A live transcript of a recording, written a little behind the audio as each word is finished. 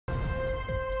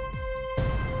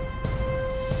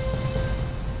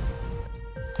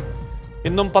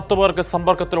ഇന്നും 10 പേർക്ക്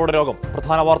സമ്പർക്കത്തിലൂടെ രോഗം.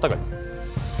 പ്രധാന വാർത്തകൾ.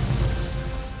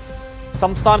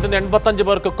 സംസ്ഥാനത്തിന് 85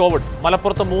 പേർക്ക് കോവിഡ്.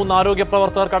 മലപ്പുറത്ത് 3 ആരോഗ്യ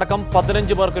പ്രവർത്തകർക്കടക്കം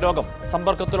 15 പേർക്ക് രോഗം.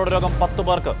 സമ്പർക്കത്തിലൂടെ രോഗം 10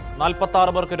 പേർക്ക്.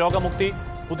 46 പേർക്ക് രോഗമുക്തി.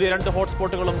 പുതിയ 2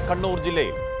 ഹോട്ട്സ്പോട്ടുകളും കണ്ണൂർ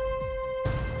ജില്ലയിൽ.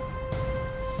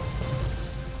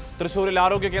 തൃശൂരിൽ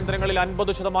ആരോഗ്യ കേന്ദ്രങ്ങളിൽ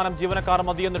 50% ജീവനക്കാർ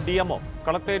മതിയെന്ന് DMO.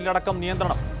 കളക്ടറേറ്റിലടക്കം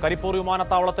നിയന്ത്രണം. കരിപ്പൂർ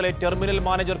വിമാനത്താവളത്തിലെ ടെർമിനൽ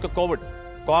മാനേജർക്ക് കോവിഡ്.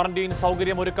 ക്വാറന്റീൻ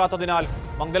സൗകര്യം ഒരുക്കാത്തതിനാൽ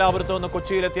മംഗലാപുരത്ത് നിന്ന്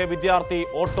കൊച്ചിയിലെത്തിയ വിദ്യാർത്ഥി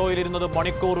ഓട്ടോയിലിരുന്നത്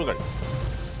മണിക്കൂറുകൾ.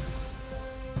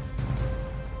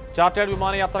 ചാർട്ടേഡ്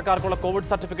വിമാനയാത്രക്കാർക്കുള്ള കോവിഡ്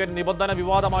സർട്ടിഫിക്കറ്റ് നിബന്ധന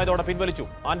വിവാദമായതോടെ പിൻവലിച്ചു.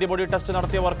 Antibody test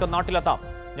നടത്തിയവർക്ക് നാട്ടിലെത്താം.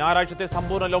 ഞായറാഴ്ചത്തെ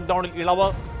സമ്പൂർണ്ണ ലോക്ഡൌണിൽ ഇളവ്.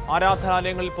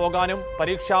 ആരാധനാലയങ്ങളിൽ പോകാനും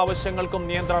പരീക്ഷാ ആവശ്യങ്ങൾക്കും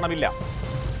നിയന്ത്രണമില്ല.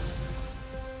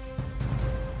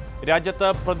 രാജ്യത്ത്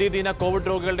പ്രതിദിന കോവിഡ്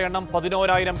രോഗികളുടെ എണ്ണം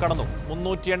 11,000 കടന്നു.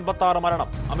 386 മരണം.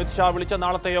 അമിത്ഷാ വിളിച്ച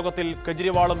നാളത്തെ യോഗത്തിൽ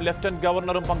കെജ്രിവാളും ലഫ്റ്റനന്റ്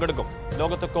ഗവർണറും പങ്കെടുക്കും.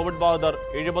 ലോകത്ത് കോവിഡ് ബാധിതർ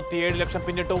 77 ലക്ഷം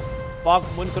പിന്നിട്ടു.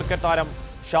 പാക് മുൻ ക്രിക്കറ്റ് താരം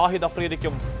ഷാഹിദ്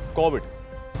അഫ്രീദിക്കും കോവിഡ്.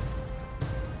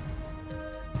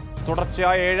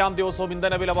 തുടർച്ചയായ 7ാം ദിവസവും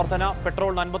ഇന്ധനവില വർധന.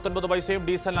 പെട്രോളിന് 59 പൈസയും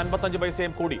ഡീസലിന് 55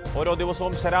 പൈസയും കൂടി. ഓരോ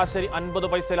ദിവസവും ശരാശരി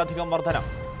 50 പൈസയിലധികം വർധന.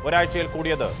 ഒരാഴ്ചയിൽ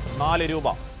കൂടിയത് 4 രൂപ.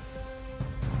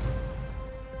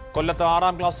 കൊല്ലത്ത്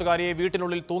 6ാം ക്ലാസ്സുകാരിയെ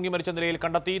വീട്ടിനുള്ളിൽ തൂങ്ങി മരിച്ച നിലയിൽ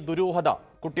കണ്ടെത്തി. ദുരൂഹത.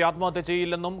 കുട്ടി ആത്മഹത്യ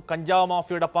ചെയ്യില്ലെന്നും കഞ്ചാവ്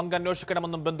മാഫിയയുടെ പങ്ക്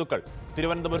അന്വേഷിക്കണമെന്നും ബന്ധുക്കൾ.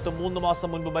 തിരുവനന്തപുരത്ത് 3 മാസം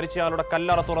മുൻപ് മരിച്ചയാളുടെ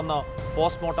കല്ലറ തുറന്ന്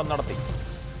പോസ്റ്റ്മോർട്ടം നടത്തി.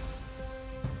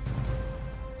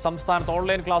 സംസ്ഥാനത്ത്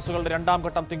ഓൺലൈൻ ക്ലാസുകളുടെ 2ാം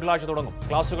ഘട്ടം തിങ്കളാഴ്ച തുടങ്ങും.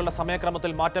 ക്ലാസുകളുടെ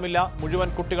സമയക്രമത്തിൽ മാറ്റമില്ല. മുഴുവൻ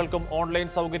കുട്ടികൾക്കും ഓൺലൈൻ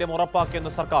സൗകര്യം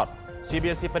ഉറപ്പാക്കിയെന്ന് സർക്കാർ.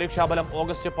 CBSE പരീക്ഷാഫലം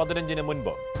ഓഗസ്റ്റ് 15-ന്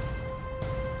മുൻപ്.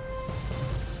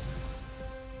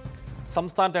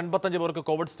 സംസ്ഥാനത്ത് 85 പേർക്ക്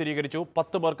കോവിഡ് സ്ഥിരീകരിച്ചു.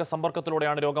 10 പേർക്ക്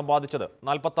സമ്പർക്കത്തിലൂടെയാണ് രോഗം ബാധിച്ചത്.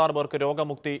 46 പേർക്ക്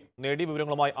രോഗമുക്തി നേടി.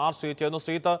 വിവരങ്ങളുമായി ശ്രീ ചേർന്നു.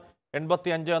 ശ്രീത്ത്,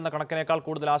 85 എന്ന കണക്കിനേക്കാൾ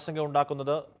കൂടുതൽ ആശങ്ക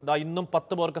ഉണ്ടാക്കുന്നത് ഇന്നും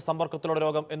 10 പേർക്ക് സമ്പർക്കത്തിലൂടെ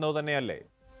രോഗം എന്നത് തന്നെയല്ലേ?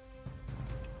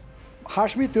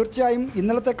 ഹാഷ്മി, തീർച്ചയായും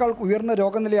ഇന്നലത്തേക്കാൾ ഉയർന്ന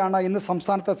രോഗനിലയാണ് ഇന്ന്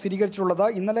സംസ്ഥാനത്ത് സ്ഥിരീകരിച്ചിട്ടുള്ളത്.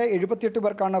 ഇന്നലെ 78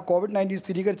 പേർക്കാണ് COVID-19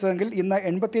 സ്ഥിരീകരിച്ചതെങ്കിൽ ഇന്ന്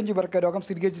 85 പേർക്ക് രോഗം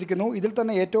സ്ഥിരീകരിച്ചിരിക്കുന്നു. ഇതിൽ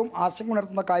തന്നെ ഏറ്റവും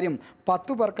ആശങ്കയുണർത്തുന്ന കാര്യം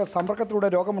 10 പേർക്ക് സമ്പർക്കത്തിലൂടെ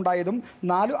രോഗമുണ്ടായതും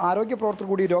 4 ആരോഗ്യ പ്രവർത്തകർ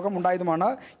കൂടി രോഗമുണ്ടായതുമാണ്.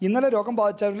 ഇന്നലെ രോഗം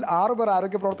ബാധിച്ചവരിൽ 6 പേർ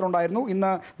ആരോഗ്യ പ്രവർത്തകർ ഉണ്ടായിരുന്നു.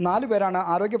 ഇന്ന് 4 പേരാണ്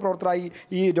ആരോഗ്യ പ്രവർത്തകരായി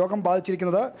ഈ രോഗം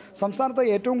ബാധിച്ചിരിക്കുന്നത്. സംസ്ഥാനത്ത്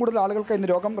ഏറ്റവും കൂടുതൽ ആളുകൾക്ക്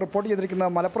ഇന്ന് രോഗം റിപ്പോർട്ട്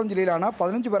ചെയ്തിരിക്കുന്നത് മലപ്പുറം ജില്ലയിലാണ്.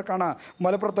 15 പേർക്കാണ്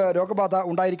മലപ്പുറത്ത് രോഗബാധ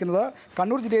ഉണ്ടായിരിക്കുന്നത്.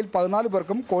 കണ്ണൂർ ജില്ലയിൽ 14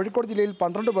 പേർക്കും, കോഴിക്കോട് ജില്ലയിൽ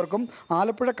 12 പേർക്കും,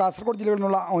 ആലപ്പുഴ, കാസർഗോഡ് ജില്ലകളിൽ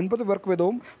നിന്നുള്ള 9 പേർക്ക്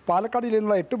വീതവും, പാലക്കാട് ജില്ലയിൽ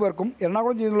നിന്നുള്ള 8 പേർക്കും,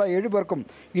 എറണാകുളം ജില്ലയിൽ നിന്നുള്ള 7 പേർക്കും,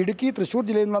 ഇടുക്കി, തൃശൂർ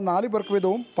ജില്ലയിൽ നിന്നുള്ള 4 പേർക്ക്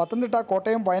വീതവും, പത്തനംതിട്ട,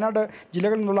 കോട്ടയം, വയനാട്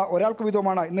ജില്ലകളിൽ നിന്നുള്ള ഒരാൾക്ക്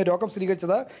വീതവുമാണ് ഇന്ന് രോഗം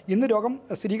സ്ഥിരീകരിച്ചത്. ഇന്ന് രോഗം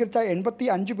സ്ഥിരീകരിച്ച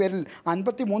 85 പേരിൽ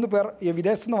 53 പേർ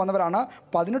വിദേശത്തു നിന്ന് വന്നവരാണ്.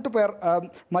 18 പേർ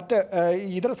മറ്റ്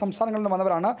ഇതര സംസ്ഥാനങ്ങളിൽ നിന്ന്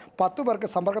വന്നവരാണ്. 10 പേർക്ക്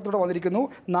സമ്പർക്കത്തിലൂടെ വന്നിരിക്കുന്നു.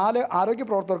 4 ആരോഗ്യ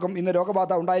പ്രവർത്തകർക്കും ഇന്ന്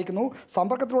രോഗബാധ ഉണ്ടായിരിക്കുന്നു.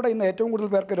 സമ്പർക്കത്തിലൂടെ ഇന്ന് ഏറ്റവും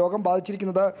കൂടുതൽ പേർക്ക് രോഗം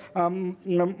ബാധിച്ചിരിക്കുന്നത്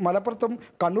മലപ്പുറത്തും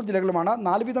കണ്ണൂർ ജില്ലകളിലുമാണ്.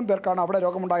 4 വീതം പേർക്കാണ് അവിടെ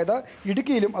രോഗമുണ്ടായത്.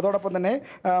 ഇടുക്കിയിലും അതോടൊപ്പം തന്നെ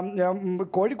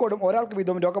കോഴിക്കോടും ഒരാൾക്ക്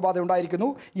വീതവും രോഗബാധ ഉണ്ടായിരിക്കുന്നു.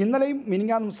 ഇന്നലെയും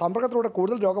മിനിഞ്ഞാന്നും സമ്പർക്കത്തിലൂടെ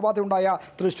കൂടുതൽ രോഗബാധ ഉണ്ടായ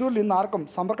തൃശ്ശൂരിൽ ഇന്ന് ആർക്കും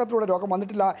സമ്പർക്കത്തിലൂടെ രോഗം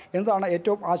വന്നിട്ടില്ല എന്നതാണ്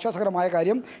ഏറ്റവും ആശ്വാസകരമായ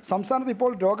കാര്യം. സംസ്ഥാനത്ത്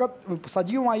ഇപ്പോൾ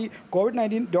സജീവമായി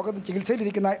COVID-19 രോഗത്തിന്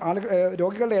ചികിത്സയിലിരിക്കുന്ന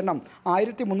രോഗികളുടെ എണ്ണം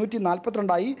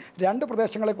 1342ആയി. 2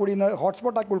 പ്രദേശങ്ങളെ കൂടി ഇന്ന്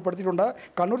ഹോട്ട്സ്പോട്ടാക്കി ഉൾപ്പെടുത്തിയിട്ടുണ്ട്.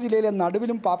 കണ്ണൂർ ജില്ലയിലെ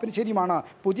നടുവിലും പാപ്പിനിശ്ശേരിയുമാണ്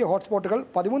പുതിയ ഹോട്ട്സ്പോട്ടുകൾ.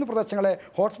 13 പ്രദേശങ്ങളെ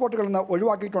ഹോട്ട്സ്പോട്ടുകളിൽ നിന്ന്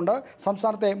ഒഴിവാക്കിയിട്ടുണ്ട്.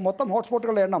 സംസ്ഥാനത്തെ മൊത്തം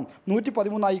ഹോട്ട്സ്പോട്ടുകളുടെ എണ്ണം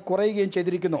 113ആയി കുറയുകയും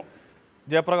ചെയ്തിരിക്കുന്നു.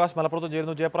 ജയപ്രകാശ് മലപ്പുറത്ത്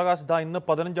ചേരുന്നു. ജയപ്രകാശ്, ഇന്ന്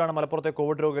 15 മലപ്പുറത്തെ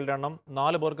കോവിഡ് രോഗികളുടെ എണ്ണം.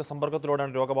 4 പേർക്ക്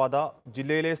സമ്പർക്കത്തിലൂടെയാണ് രോഗബാധ.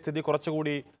 ജില്ലയിലെ സ്ഥിതി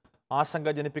കുറച്ചുകൂടി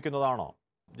ആശങ്ക ജനിപ്പിക്കുന്നതാണോ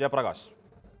ജയപ്രകാശ്?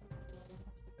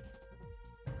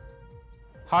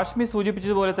 ഹാഷ്മി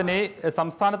സൂചിപ്പിച്ചതുപോലെ തന്നെ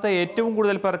സംസ്ഥാനത്ത് ഏറ്റവും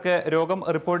കൂടുതൽ പേർക്ക് രോഗം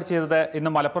റിപ്പോർട്ട് ചെയ്തത് ഇന്ന്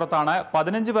മലപ്പുറത്താണ്.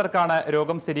 15 പേർക്കാണ്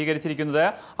രോഗം സ്ഥിരീകരിച്ചിരിക്കുന്നത്.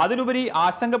 അതിലുപരി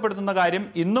ആശങ്കപ്പെടുത്തുന്ന കാര്യം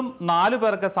ഇന്നും 4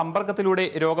 പേർക്ക് സമ്പർക്കത്തിലൂടെ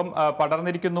രോഗം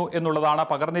പകർന്നിരിക്കുന്നു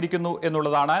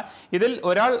എന്നുള്ളതാണ്. ഇതിൽ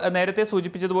ഒരാൾ നേരത്തെ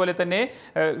സൂചിപ്പിച്ചതുപോലെ തന്നെ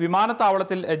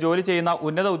വിമാനത്താവളത്തിൽ ജോലി ചെയ്യുന്ന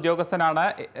ഉന്നത ഉദ്യോഗസ്ഥനാണ്.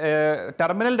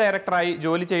 ടെർമിനൽ ഡയറക്ടറായി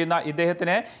ജോലി ചെയ്യുന്ന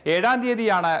ഇദ്ദേഹത്തിന് 7-ാം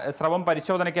തീയതിയാണ് സ്രവം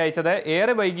പരിശോധനയ്ക്ക് അയച്ചത്.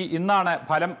 ഏറെ വൈകി ഇന്നാണ്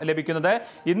ഫലം ലഭിക്കുന്നത്.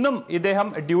 ഇന്നും ഇദ്ദേഹം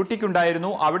ഡ്യൂട്ടിക്കുണ്ടായിരുന്നു.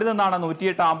 അവിടെ നിന്നാണ്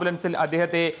 108 ആംബുലൻസിൽ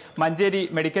അദ്ദേഹത്തെ മഞ്ചേരി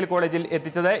മെഡിക്കൽ കോളേജിൽ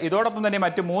എത്തിച്ചത്. ഇതോടൊപ്പം തന്നെ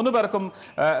മറ്റ് 3 പേർക്കും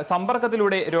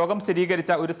സമ്പർക്കത്തിലൂടെ രോഗം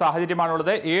സ്ഥിരീകരിച്ച ഒരു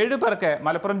സാഹചര്യമാണുള്ളത്. 7 പേർക്ക്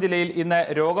മലപ്പുറം ജില്ലയിൽ ഇന്ന്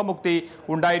രോഗമുക്തി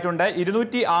ഉണ്ടായിട്ടുണ്ട്.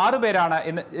 206 പേരാണ്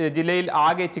ഇന്ന് ജില്ലയിൽ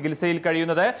ആകെ ചികിത്സയിൽ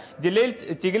കഴിയുന്നത്. ജില്ലയിൽ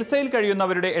ചികിത്സയിൽ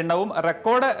കഴിയുന്നവരുടെ എണ്ണവും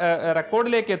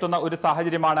റെക്കോർഡിലേക്ക് എത്തുന്ന ഒരു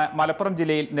സാഹചര്യമാണ് മലപ്പുറം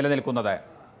ജില്ലയിൽ നിലനിൽക്കുന്നത്.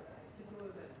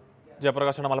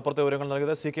 ജയപ്രകാശാണ് മലപ്പുറത്തെ വിവരങ്ങൾ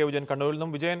നൽകിയത്. CK വിജയൻ കണ്ണൂരിൽ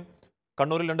നിന്നും. വിജയൻ,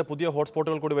 കണ്ണൂരിൽ 2 പുതിയ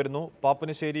ഹോട്ട്സ്പോട്ടുകൾ കൂടി വരുന്നു.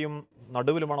 പാപ്പിനിശ്ശേരിയും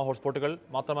നടുവിലുമാണ് ഹോട്ട്സ്പോട്ടുകൾ.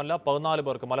 മാത്രമല്ല 14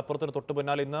 പേർക്ക്. മലപ്പുറത്തിന് തൊട്ട്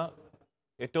പിന്നാലെ ഇന്ന്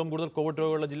ഏറ്റവും കൂടുതൽ കോവിഡ്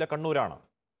രോഗികളുള്ള ജില്ല കണ്ണൂരാണ്.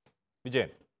 വിജയൻ.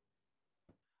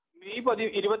 മെയ്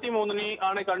 23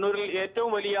 ആണ് കണ്ണൂരിൽ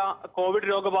ഏറ്റവും വലിയ കോവിഡ്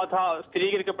രോഗബാധ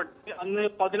സ്ഥിരീകരിക്കപ്പെട്ടത്. അന്ന്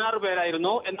 16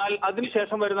 പേരായിരുന്നു. എന്നാൽ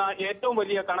അതിനുശേഷം വരുന്ന ഏറ്റവും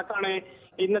വലിയ കണക്കാണ്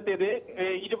ഇന്നത്തേത്.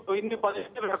 ഇന്ന്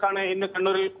 18 പേർക്കാണ് ഇന്ന്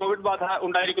കണ്ണൂരിൽ കോവിഡ് ബാധ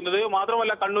ഉണ്ടായിരിക്കുന്നത്.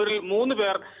 മാത്രമല്ല കണ്ണൂരിൽ 3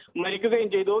 പേർ മരിക്കുകയും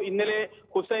ചെയ്തു. ഇന്നലെ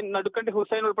നടുക്കണ്ടി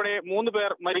ഹുസൈൻ ഉൾപ്പെടെ 3 പേർ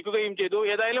മരിക്കുകയും ചെയ്തു.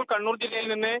 ഏതായാലും കണ്ണൂർ ജില്ലയിൽ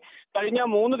നിന്ന് കഴിഞ്ഞ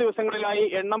 3 ദിവസങ്ങളിലായി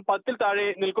എണ്ണം 10-ൽ താഴെ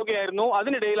നിൽക്കുകയായിരുന്നു.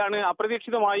 അതിനിടയിലാണ്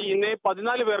അപ്രതീക്ഷിതമായി ഇന്ന്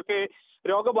 14 പേർക്ക്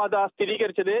രോഗബാധ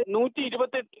സ്ഥിരീകരിച്ചത്.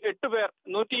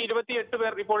 128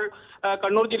 പേർ ഇപ്പോൾ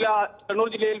കണ്ണൂർ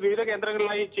ജില്ലയിൽ വിവിധ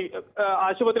കേന്ദ്രങ്ങളിലായി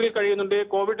ആശുപത്രിയിൽ കഴിയുന്നുണ്ട്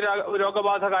കോവിഡ്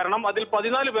രോഗബാധ കാരണം. അതിൽ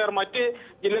 14 പേർ മറ്റ്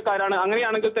ജില്ലക്കാരാണ്.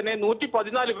 അങ്ങനെയാണെങ്കിൽ തന്നെ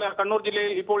 114 പേർ കണ്ണൂർ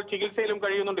ജില്ലയിൽ ഇപ്പോൾ ചികിത്സയിലും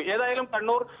കഴിയുന്നുണ്ട്. ഏതായാലും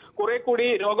കണ്ണൂർ കുറെ കൂടി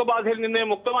രോഗബാധയിൽ നിന്ന്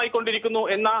മുക്തമായിക്കൊണ്ടിരിക്കുന്നു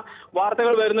എന്ന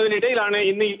വാർത്തകൾ വരുന്നതിനിടയിലാണ്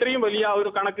ഇന്ന് ഇത്രയും വലിയ ഒരു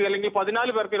കണക്ക്, അല്ലെങ്കിൽ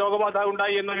 14 പേർക്ക് രോഗബാധ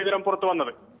ഉണ്ടായി എന്ന വിവരം പുറത്തു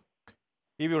വന്നത്.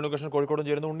 ഉണ്ണികൃഷ്ണൻ കോഴിക്കോടും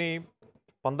ചേരുന്നു. ഉണ്ണി,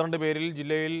 12 പേരിൽ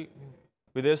ജില്ലയിൽ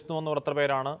വിദേശത്ത് നിന്ന് വന്നവർ എത്ര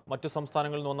പേരാണ്? മറ്റു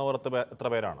സംസ്ഥാനങ്ങളിൽ നിന്ന് വന്നവർ എത്ര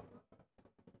പേരാണ്?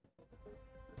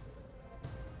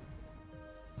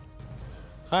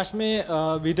 ഹാഷ്മി,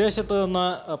 വിദേശത്ത് നിന്ന്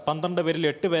 12 പേരിൽ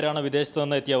 8 പേരാണ് വിദേശത്ത്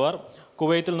നിന്ന് എത്തിയവർ.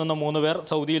 കുവൈത്തിൽ നിന്ന് 3 പേർ,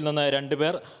 സൗദിയിൽ നിന്ന് 2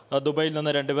 പേർ, ദുബൈയിൽ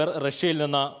നിന്ന് 2 പേർ, റഷ്യയിൽ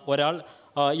നിന്ന് ഒരാൾ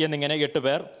എന്നിങ്ങനെ 8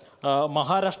 പേർ.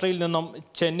 മഹാരാഷ്ട്രയിൽ നിന്നും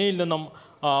ചെന്നൈയിൽ നിന്നും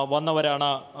വന്നവരാണ്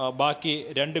ബാക്കി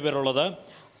 2 പേരുള്ളത്.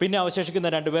 പിന്നെ അവശേഷിക്കുന്ന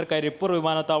 2 പേർ കരിപ്പൂർ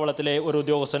വിമാനത്താവളത്തിലെ ഒരു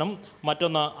ഉദ്യോഗസ്ഥനും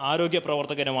മറ്റൊന്ന് ആരോഗ്യ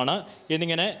പ്രവർത്തകനുമാണ്.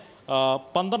 എന്നിങ്ങനെ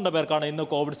 12 പേർക്കാണ് ഇന്ന്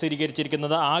കോവിഡ്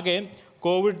സ്ഥിരീകരിച്ചിരിക്കുന്നത്. ആകെ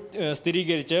കോവിഡ്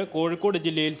സ്ഥിരീകരിച്ച് കോഴിക്കോട്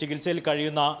ജില്ലയിൽ ചികിത്സയിൽ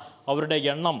കഴിയുന്ന അവരുടെ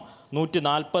എണ്ണം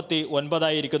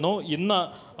 149 ഇന്ന്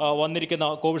വന്നിരിക്കുന്ന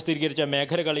കോവിഡ് സ്ഥിരീകരിച്ച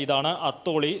മേഖലകൾ ഇതാണ്: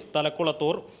 അത്തോളി,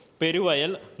 തലക്കുളത്തൂർ,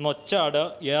 പെരുവയൽ, നൊച്ചാട്,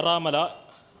 ഏറാമല,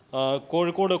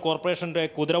 കോഴിക്കോട് കോർപ്പറേഷൻ്റെ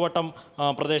കുതിരവട്ടം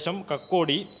പ്രദേശം,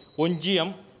 കക്കോടി, ഒഞ്ചിയം,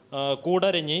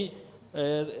 കൂടരഞ്ഞി,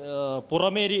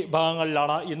 പുറമേരി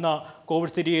ഭാഗങ്ങളിലാണ് ഇന്ന്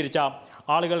കോവിഡ് സ്ഥിരീകരിച്ച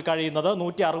ആളുകൾ കഴിയുന്നത്.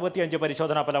 165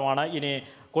 പരിശോധനാ ഫലമാണ് ഇനി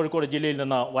കോഴിക്കോട് ജില്ലയിൽ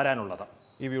നിന്ന് വരാനുള്ളത്.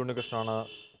 ഉണ്ണികൃഷ്ണനാണ്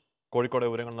കോഴിക്കോട്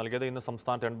വിവരങ്ങൾ നൽകിയത്. ഇന്ന്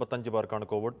സംസ്ഥാനത്ത് 85 പേർക്കാണ്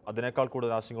കോവിഡ്. അതിനേക്കാൾ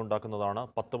കൂടുതൽ ആശങ്ക ഉണ്ടാക്കുന്നതാണ്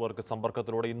 10 പേർക്ക്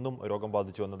സമ്പർക്കത്തിലൂടെ ഇന്നും രോഗം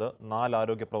ബാധിച്ചു എന്നത്. 4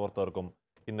 ആരോഗ്യ പ്രവർത്തകർക്കും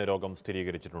ഇന്ന് രോഗം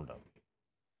സ്ഥിരീകരിച്ചിട്ടുണ്ട്.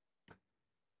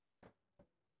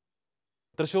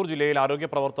 തൃശൂർ ജില്ലയിൽ ആരോഗ്യ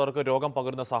പ്രവർത്തകർക്ക് രോഗം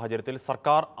പകരുന്ന സാഹചര്യത്തിൽ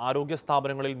സർക്കാർ ആരോഗ്യ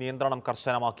സ്ഥാപനങ്ങളിൽ നിയന്ത്രണം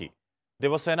കർശനമാക്കി.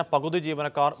 ദിവസേന പകുതി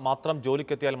ജീവനക്കാർ മാത്രം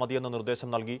ജോലിക്കെത്തിയാൽ മതിയെന്ന നിർദ്ദേശം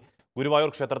നൽകി.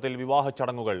 ഗുരുവായൂർ ക്ഷേത്രത്തിൽ വിവാഹ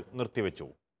ചടങ്ങുകൾ നിർത്തിവെച്ചു.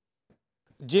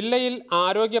 ജില്ലയിൽ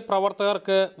ആരോഗ്യ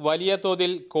പ്രവർത്തകർക്ക് വലിയ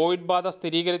തോതിൽ കോവിഡ് ബാധ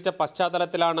സ്ഥിരീകരിച്ച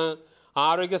പശ്ചാത്തലത്തിലാണ്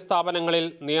ആരോഗ്യ സ്ഥാപനങ്ങളിൽ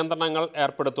നിയന്ത്രണങ്ങൾ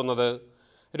ഏർപ്പെടുത്തുന്നത്.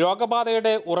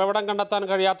 രോഗബാധയുടെ ഉറവിടം കണ്ടെത്താൻ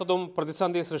കഴിയാത്തതും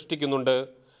പ്രതിസന്ധി സൃഷ്ടിക്കുന്നുണ്ട്.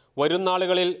 വരും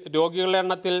നാളുകളിൽ രോഗികളുടെ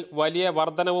എണ്ണത്തിൽ വലിയ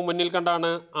വർധനവ് മുന്നിൽ കണ്ടാണ്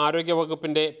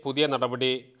ആരോഗ്യവകുപ്പിൻ്റെ പുതിയ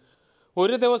നടപടി.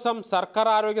 ഒരു ദിവസം സർക്കാർ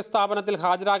ആരോഗ്യ സ്ഥാപനത്തിൽ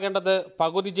ഹാജരാകേണ്ടത്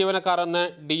പകുതി ജീവനക്കാരെന്ന്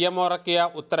DMO ഇറക്കിയ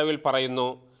ഉത്തരവിൽ പറയുന്നു.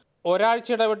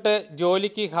 ഒരാഴ്ച ഇടവിട്ട്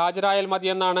ജോലിക്ക് ഹാജരായാൽ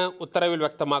മതിയെന്നാണ് ഉത്തരവിൽ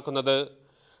വ്യക്തമാക്കുന്നത്.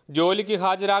 ജോലിക്ക്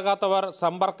ഹാജരാകാത്തവർ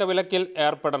സമ്പർക്ക വിലക്കിൽ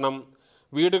ഏർപ്പെടണം.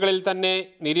 വീടുകളിൽ തന്നെ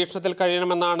നിരീക്ഷണത്തിൽ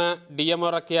കഴിയണമെന്നാണ് DMO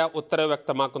ഇറക്കിയ ഉത്തരവ്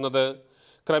വ്യക്തമാക്കുന്നത്.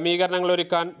 ക്രമീകരണങ്ങൾ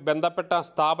ഒരുക്കാൻ ബന്ധപ്പെട്ട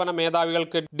സ്ഥാപന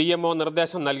മേധാവികൾക്ക് DMO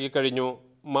നിർദ്ദേശം നൽകിക്കഴിഞ്ഞു.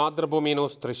 മാതൃഭൂമി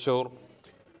ന്യൂസ്, തൃശൂർ.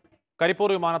 കരിപ്പൂർ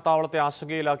വിമാനത്താവളത്തെ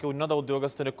ആശങ്കയിലാക്കി ഉന്നത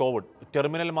ഉദ്യോഗസ്ഥന് കോവിഡ്.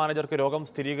 ടെർമിനൽ മാനേജർക്ക് രോഗം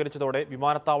സ്ഥിരീകരിച്ചതോടെ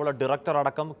വിമാനത്താവള ഡയറക്ടർ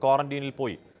അടക്കം ക്വാറന്റീനിൽ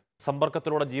പോയി.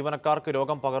 സമ്പർക്കത്തിലൂടെ ജീവനക്കാർക്ക്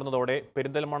രോഗം പകർന്നതോടെ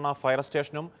പെരിന്തൽമണ്ണ ഫയർ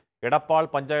സ്റ്റേഷനും എടപ്പാൾ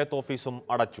പഞ്ചായത്ത് ഓഫീസും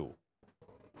അടച്ചു.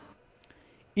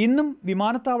 ഇന്നും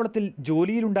വിമാനത്താവളത്തിൽ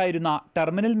ജോലിയിലുണ്ടായിരുന്ന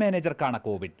ടെർമിനൽ മാനേജർക്കാണ്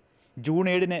കോവിഡ്. ജൂൺ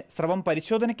 7-ന് സ്രവം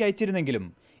പരിശോധനയ്ക്ക് അയച്ചിരുന്നെങ്കിലും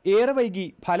ഏറെ വൈകി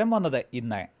ഫലം വന്നത്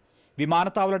ഇന്ന്.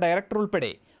 വിമാനത്താവള ഡയറക്ടർ ഉൾപ്പെടെ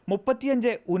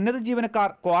 35 ഉന്നത ജീവനക്കാർ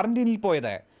ക്വാറന്റീനിൽ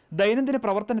പോയത് ദൈനംദിന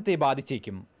പ്രവർത്തനത്തെ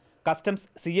ബാധിച്ചേക്കും. കസ്റ്റംസ്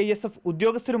CISF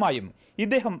ഉദ്യോഗസ്ഥരുമായും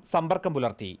ഇദ്ദേഹം സമ്പർക്കം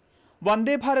പുലർത്തി.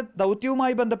 വന്ദേ ഭാരത്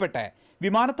ദൗത്യവുമായി ബന്ധപ്പെട്ട്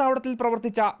വിമാനത്താവളത്തിൽ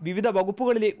പ്രവർത്തിച്ച വിവിധ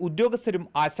വകുപ്പുകളിലെ ഉദ്യോഗസ്ഥരും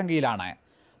ആശങ്കയിലാണ്.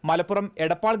 മലപ്പുറം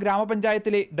എടപ്പാൾ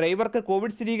ഗ്രാമപഞ്ചായത്തിലെ ഡ്രൈവർക്ക്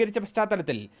കോവിഡ് സ്ഥിരീകരിച്ച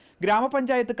പശ്ചാത്തലത്തിൽ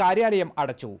ഗ്രാമപഞ്ചായത്ത് കാര്യാലയം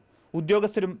അടച്ചു.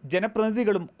 ഉദ്യോഗസ്ഥരും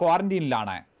ജനപ്രതിനിധികളും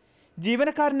ക്വാറന്റീനിലാണ്.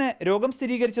 ജീവനക്കാരന് രോഗം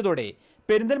സ്ഥിരീകരിച്ചതോടെ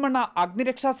പെരിന്തൽമണ്ണ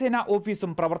അഗ്നിരക്ഷാസേന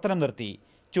ഓഫീസും പ്രവർത്തനം നിർത്തി.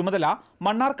 ചുമതല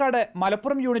മണ്ണാർക്കാട്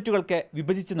മലപ്പുറം യൂണിറ്റുകൾക്ക്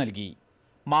വിഭജിച്ച് നൽകി.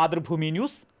 മാതൃഭൂമി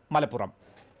ന്യൂസ്, മലപ്പുറം.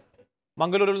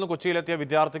 മംഗലൂരിൽ നിന്ന് കൊച്ചിയിലെത്തിയ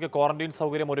വിദ്യാർത്ഥിക്ക് ക്വാറന്റീൻ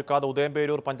സൗകര്യം ഒരുക്കാതെ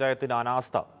ഉദയംപേരൂർ പഞ്ചായത്തിന്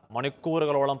അനാസ്ഥ.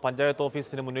 മണിക്കൂറുകളോളം പഞ്ചായത്ത്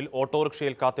ഓഫീസിന് മുന്നിൽ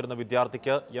ഓട്ടോറിക്ഷയിൽ കാത്തിരുന്ന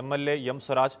വിദ്യാർത്ഥിക്ക് MLA M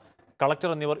സ്വരാജ്,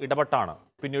 കളക്ടർ എന്നിവർ ഇടപെട്ടാണ്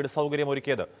പിന്നീട് സൗകര്യം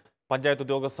ഒരുക്കിയത്. പഞ്ചായത്ത്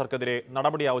ഉദ്യോഗസ്ഥർക്കെതിരെ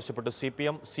നടപടി ആവശ്യപ്പെട്ട്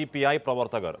CPM CPI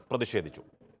പ്രവർത്തകർ പ്രതിഷേധിച്ചു.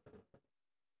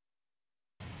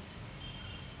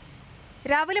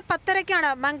 രാവിലെ 10:30-ക്കാണ്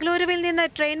മംഗളൂരുവിൽ നിന്ന്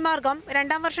ട്രെയിൻ മാർഗം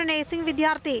 2ാം വർഷ നഴ്സിംഗ്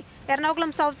വിദ്യാർത്ഥി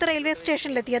എറണാകുളം സൗത്ത് റെയിൽവേ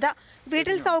സ്റ്റേഷനിലെത്തിയത്.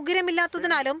 വീട്ടിൽ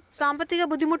സൗകര്യമില്ലാത്തതിനാലും സാമ്പത്തിക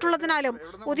ബുദ്ധിമുട്ടുള്ളതിനാലും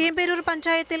ഉദയംപേരൂർ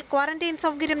പഞ്ചായത്തിൽ ക്വാറന്റൈൻ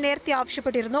സൗകര്യം നേരത്തെ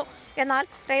ആവശ്യപ്പെട്ടിരുന്നു. എന്നാൽ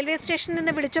റെയിൽവേ സ്റ്റേഷനിൽ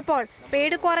നിന്ന് വിളിച്ചപ്പോൾ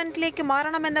പെയ്ഡ് ക്വാറന്റൈനിലേക്ക്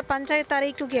മാറണമെന്ന് പഞ്ചായത്ത്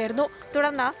അറിയിക്കുകയായിരുന്നു.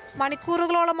 തുടർന്ന്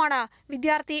മണിക്കൂറുകളോളമാണ്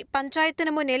വിദ്യാർത്ഥി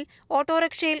പഞ്ചായത്തിന് മുന്നിൽ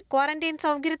ഓട്ടോറിക്ഷയിൽ ക്വാറന്റൈൻ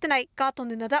സൗകര്യത്തിനായി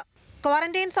കാത്തുനിന്നത്.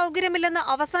 ക്വാറന്റൈൻ സൗകര്യമില്ലെന്ന്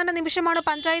അവസാന നിമിഷമാണ്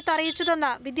പഞ്ചായത്ത് അറിയിച്ചതെന്ന്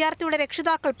വിദ്യാർത്ഥിയുടെ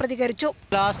രക്ഷിതാക്കൾ പ്രതികരിച്ചു.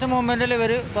 ലാസ്റ്റ് മൊമെന്റിൽ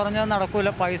ഇവർ പറഞ്ഞാൽ നടക്കൂല,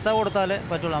 പൈസ കൊടുത്താലേ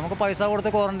പറ്റുള്ളൂ. നമുക്ക് പൈസ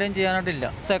കൊടുത്ത് ക്വാറന്റൈൻ ചെയ്യാനായിട്ടില്ല.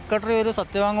 സെക്രട്ടറി ഒരു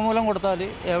സത്യവാങ്മൂലം കൊടുത്താൽ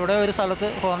എവിടെ ഒരു സ്ഥലത്ത്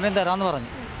ക്വാറന്റൈൻ തരാമെന്ന് പറഞ്ഞു.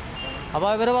 അപ്പോൾ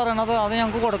ഇവർ പറയണത് അത്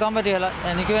ഞങ്ങൾക്ക് കൊടുക്കാൻ പറ്റില്ല,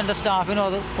 എനിക്കും എൻ്റെ സ്റ്റാഫിനും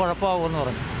അത് കുഴപ്പമാകുമെന്ന്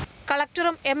പറഞ്ഞു.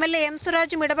 കളക്ടറും MLA M.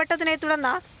 സുരാജും ഇടപെട്ടതിനെ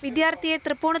തുടർന്ന് വിദ്യാർത്ഥിയെ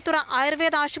തൃപ്പൂണിത്തുറ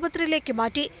ആയുർവേദ ആശുപത്രിയിലേക്ക്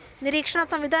മാറ്റി. നിരീക്ഷണ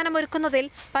സംവിധാനം ഒരുക്കുന്നതിൽ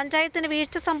പഞ്ചായത്തിന്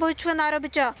വീഴ്ച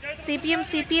സംഭവിച്ചുവെന്നാരോപിച്ച് CPM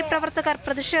CPI പ്രവർത്തകർ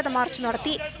പ്രതിഷേധ മാർച്ച്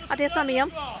നടത്തി. അതേസമയം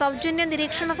സൗജന്യ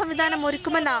നിരീക്ഷണ സംവിധാനം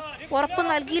ഒരുക്കുമെന്ന് ഉറപ്പ്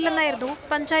നൽകിയില്ലെന്നായിരുന്നു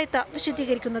പഞ്ചായത്ത്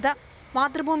വിശദീകരിക്കുന്നത്.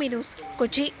 മാതൃഭൂമി ന്യൂസ്,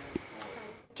 കൊച്ചി.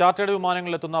 ചാർട്ടേഡ്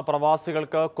വിമാനങ്ങളിലെത്തുന്ന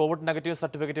പ്രവാസികൾക്ക് കോവിഡ് നെഗറ്റീവ്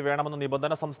സർട്ടിഫിക്കറ്റ് വേണമെന്ന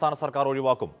നിബന്ധന സംസ്ഥാന സർക്കാർ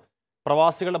ഒഴിവാക്കും.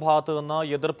 പ്രവാസികളുടെ ഭാഗത്തു നിന്ന്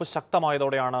എതിർപ്പ്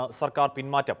ശക്തമായതോടെയാണ് സർക്കാർ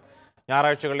പിന്മാറ്റം.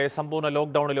 ഞായറാഴ്ചകളിലെ സമ്പൂർണ്ണ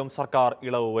ലോക്ക്ഡൌണിലും സർക്കാർ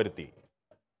ഇളവ് വരുത്തി.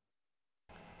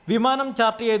 വിമാനം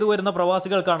ചാർട്ട് ചെയ്തു വരുന്ന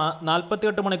പ്രവാസികൾക്കാണ്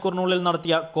 48 മണിക്കൂറിനുള്ളിൽ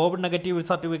നടത്തിയ കോവിഡ് നെഗറ്റീവ്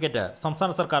സർട്ടിഫിക്കറ്റ്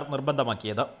സംസ്ഥാന സർക്കാർ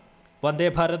നിർബന്ധമാക്കിയത്. വന്ദേ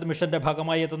ഭാരത് മിഷന്റെ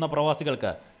ഭാഗമായി എത്തുന്ന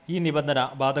പ്രവാസികൾക്ക് ഈ നിബന്ധന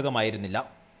ബാധകമായിരുന്നില്ല.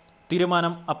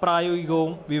 തീരുമാനം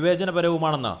അപ്രായോഗികവും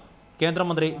വിവേചനപരവുമാണെന്ന്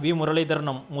കേന്ദ്രമന്ത്രി V.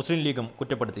 മുരളീധരനും മുസ്ലിം ലീഗും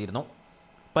കുറ്റപ്പെടുത്തിയിരുന്നു.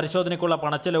 പരിശോധനയ്ക്കുള്ള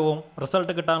പണച്ചെലവും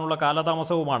റിസൾട്ട് കിട്ടാനുള്ള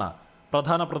കാലതാമസവുമാണ്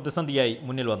പ്രധാന പ്രതിസന്ധിയായി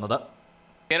മുന്നിൽ വന്നത്.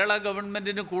 കേരള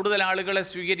ഗവൺമെൻറ്റിന് കൂടുതൽ ആളുകളെ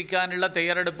സ്വീകരിക്കാനുള്ള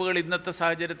തയ്യാറെടുപ്പുകൾ ഇന്നത്തെ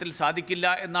സാഹചര്യത്തിൽ സാധിക്കില്ല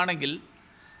എന്നാണെങ്കിൽ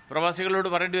പ്രവാസികളോട്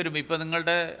പറയേണ്ടി വരും, ഇപ്പോൾ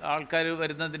നിങ്ങളുടെ ആൾക്കാർ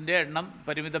വരുന്നതിൻ്റെ എണ്ണം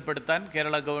പരിമിതപ്പെടുത്താൻ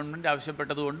കേരള ഗവൺമെൻറ്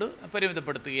ആവശ്യപ്പെട്ടതുകൊണ്ട്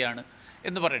പരിമിതപ്പെടുത്തുകയാണ്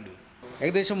എന്ന് പറയേണ്ടി വരും.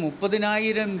 ഏകദേശം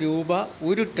 30,000 രൂപ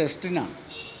ഒരു ടെസ്റ്റിനാണ്.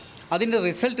 അതിൻ്റെ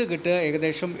റിസൾട്ട് കിട്ടുക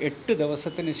ഏകദേശം 8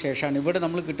 ദിവസത്തിന് ശേഷമാണ്. ഇവിടെ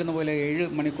നമ്മൾ കിട്ടുന്ന പോലെ 7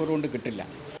 മണിക്കൂർ കൊണ്ട് കിട്ടില്ല.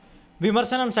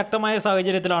 വിമർശനം ശക്തമായ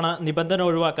സാഹചര്യത്തിലാണ് നിബന്ധന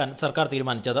ഒഴിവാക്കാൻ സർക്കാർ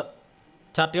തീരുമാനിച്ചത്.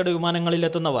 ചാർട്ടേഡ്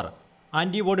വിമാനങ്ങളിലെത്തുന്നവർ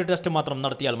ആൻറ്റിബോഡി ടെസ്റ്റ് മാത്രം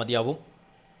നടത്തിയാൽ മതിയാവും.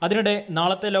 അതിനിടെ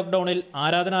നാളത്തെ ലോക്ക്ഡൌണിൽ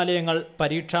ആരാധനാലയങ്ങൾ,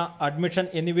 പരീക്ഷ, അഡ്മിഷൻ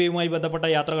എന്നിവയുമായി ബന്ധപ്പെട്ട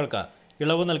യാത്രകൾക്ക്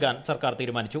ഇളവ് നൽകാൻ സർക്കാർ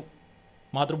തീരുമാനിച്ചു.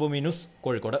 മാതൃഭൂമി ന്യൂസ്,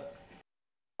 കോഴിക്കോട്.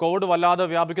 കോവിഡ് വല്ലാതെ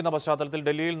വ്യാപിക്കുന്ന പശ്ചാത്തലത്തിൽ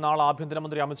ഡൽഹിയിൽ നാളെ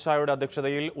ആഭ്യന്തരമന്ത്രി അമിത്ഷായുടെ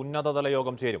അധ്യക്ഷതയിൽ ഉന്നതതല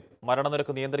യോഗം ചേരും.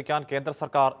 മരണനിരക്ക് നിയന്ത്രിക്കാൻ കേന്ദ്ര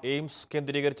സർക്കാർ എയിംസ്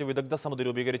കേന്ദ്രീകരിച്ച് വിദഗ്ധ സമിതി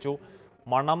രൂപീകരിച്ചു.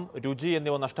 മണം, രുചി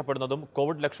എന്നിവ നഷ്ടപ്പെടുന്നതും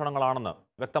കോവിഡ് ലക്ഷണങ്ങളാണെന്ന്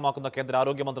വ്യക്തമാക്കുന്ന കേന്ദ്ര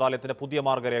ആരോഗ്യ മന്ത്രാലയത്തിന്റെ പുതിയ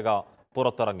മാർഗരേഖ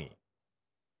പുറത്തിറങ്ങി.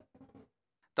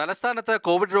 തലസ്ഥാനത്ത്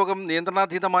കോവിഡ് രോഗം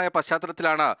നിയന്ത്രണാതീതമായ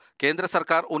പശ്ചാത്തലത്തിലാണ് കേന്ദ്ര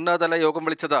സർക്കാർ ഉന്നതതല യോഗം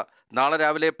വിളിച്ചത്. നാളെ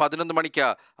രാവിലെ 11 മണിക്ക്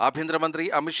ആഭ്യന്തരമന്ത്രി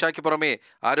അമിത്ഷായ്ക്ക് പുറമെ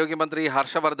ആരോഗ്യമന്ത്രി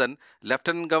ഹർഷവർദ്ധൻ,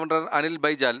 ലഫ്റ്റനന്റ് ഗവർണർ അനിൽ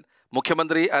ബൈജാൽ,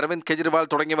 മുഖ്യമന്ത്രി അരവിന്ദ് കെജ്രിവാൾ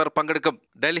തുടങ്ങിയവർ പങ്കെടുക്കും.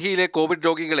 ഡൽഹിയിലെ കോവിഡ്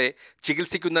രോഗികളെ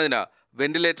ചികിത്സിക്കുന്നതിന്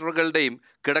വെന്റിലേറ്ററുകളുടെയും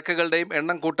കിടക്കകളുടെയും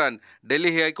എണ്ണം കൂട്ടാൻ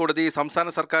ഡൽഹി ഹൈക്കോടതി സംസ്ഥാന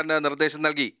സർക്കാരിന് നിർദ്ദേശം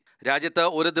നൽകി. രാജ്യത്ത്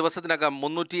ഒരു ദിവസത്തിനകം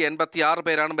 386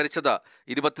 പേരാണ് മരിച്ചത്.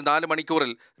 24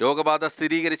 മണിക്കൂറിൽ രോഗബാധ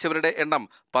സ്ഥിരീകരിച്ചവരുടെ എണ്ണം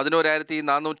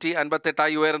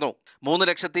 11,458 ഉയർന്നു.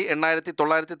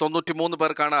 3,08,993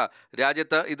 പേർക്കാണ്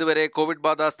രാജ്യത്ത് ഇതുവരെ കോവിഡ്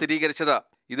ബാധ സ്ഥിരീകരിച്ചത്.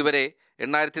 ഇതുവരെ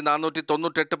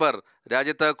 8,498 പേർ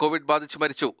രാജ്യത്ത് കോവിഡ് ബാധിച്ച്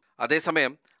മരിച്ചു.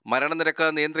 അതേസമയം മരണനിരക്ക്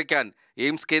നിയന്ത്രിക്കാൻ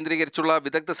എയിംസ് കേന്ദ്രീകരിച്ചുള്ള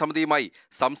വിദഗ്ധ സമിതിയുമായി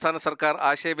സംസ്ഥാന സർക്കാർ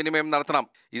ആശയവിനിമയം നടത്തണം.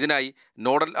 ഇതിനായി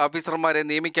നോഡൽ ഓഫീസർമാരെ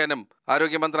നിയമിക്കാനും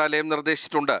ആരോഗ്യ മന്ത്രാലയം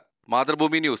നിർദ്ദേശിച്ചിട്ടുണ്ട്.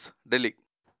 മാതൃഭൂമി ന്യൂസ്, ഡൽഹി.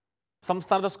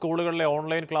 സംസ്ഥാനത്തെ സ്കൂളുകളിലെ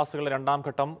ഓൺലൈൻ ക്ലാസുകളുടെ 2ാം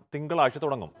ഘട്ടം തിങ്കളാഴ്ച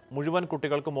തുടങ്ങും. മുഴുവൻ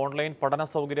കുട്ടികൾക്കും ഓൺലൈൻ പഠന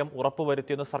സൗകര്യം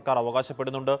ഉറപ്പുവരുത്തിയെന്ന് സർക്കാർ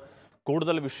അവകാശപ്പെടുന്നുണ്ട്.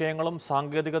 കൂടുതൽ വിഷയങ്ങളും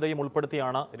സാങ്കേതികതയും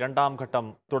ഉൾപ്പെടുത്തിയാണ് 2ാം ഘട്ടം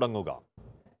തുടങ്ങുക.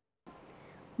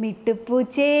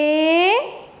 മിട്ടുപൂച്ചേ,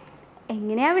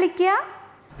 എങ്ങനെയാ വിളിക്കുക?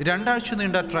 2 ആഴ്ച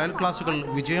നീണ്ട ട്രയൽ ക്ലാസുകൾ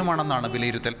വിജയമാണെന്നാണ്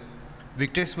വിലയിരുത്തൽ.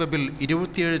 വിക്ടേഴ്സ് വെബിൽ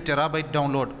 27 ടെറാബൈറ്റ്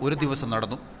ഡൗൺലോഡ് ഒരു ദിവസം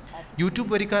നടന്നു.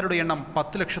 യൂട്യൂബ് വരിക്കാരുടെ എണ്ണം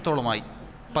 10 ലക്ഷത്തോളമായി.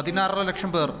 16.5 ലക്ഷം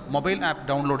പേർ മൊബൈൽ ആപ്പ്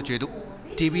ഡൗൺലോഡ് ചെയ്തു.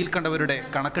 TV-യിൽ കണ്ടവരുടെ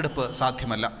കണക്കെടുപ്പ്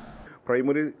സാധ്യമല്ല.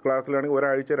 പ്രൈമറി ക്ലാസ്സിലാണെങ്കിൽ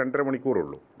ഒരാഴ്ച 2.5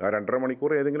 മണിക്കൂറുള്ളൂ. ആ 2.5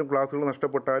 മണിക്കൂർ ഏതെങ്കിലും ക്ലാസ്സുകൾ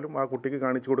നഷ്ടപ്പെട്ടാലും ആ കുട്ടിക്ക്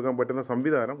കാണിച്ചു കൊടുക്കാൻ പറ്റുന്ന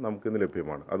സംവിധാനം നമുക്കിന്ന്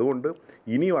ലഭ്യമാണ്. അതുകൊണ്ട്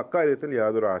ഇനിയും അക്കാര്യത്തിൽ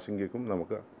യാതൊരു ആശങ്കയ്ക്കും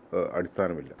നമുക്ക്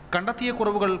അടിസ്ഥാനമില്ല. കണ്ടെത്തിയ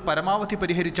കുറവുകൾ പരമാവധി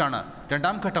പരിഹരിച്ചാണ്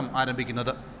 2ാം ഘട്ടം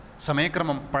ആരംഭിക്കുന്നത്.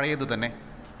 സമയക്രമം പഴയത് തന്നെ.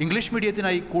 ഇംഗ്ലീഷ്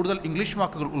മീഡിയത്തിനായി കൂടുതൽ ഇംഗ്ലീഷ്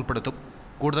വാക്കുകൾ ഉൾപ്പെടുത്തും.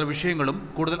 കൂടുതൽ വിഷയങ്ങളും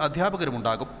കൂടുതൽ അധ്യാപകരും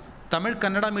ഉണ്ടാകും. തമിഴ്,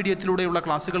 കന്നഡ മീഡിയത്തിലൂടെയുള്ള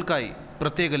ക്ലാസുകൾക്കായി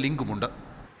പ്രത്യേക ലിങ്കുമുണ്ട്.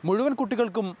 മുഴുവൻ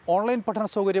കുട്ടികൾക്കും ഓൺലൈൻ പഠന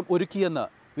സൗകര്യം ഒരുക്കിയെന്ന്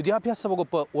വിദ്യാഭ്യാസ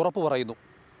വകുപ്പ് ഉറപ്പു പറയുന്നു.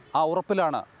 ആ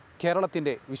ഉറപ്പിലാണ്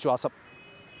കേരളത്തിൻ്റെ വിശ്വാസം.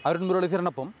 അരുൺ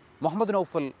മുരളീധരനൊപ്പം മുഹമ്മദ്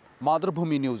നൌഫൽ,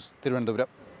 മാതൃഭൂമി ന്യൂസ്, തിരുവനന്തപുരം.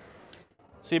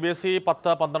 CBSE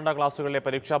 10-12 ക്ലാസുകളിലെ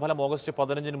പരീക്ഷാഫലം ഓഗസ്റ്റ്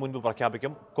 15 മുൻപ്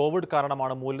പ്രഖ്യാപിക്കും. കോവിഡ്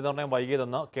കാരണമാണ് മൂല്യനിർണ്ണയം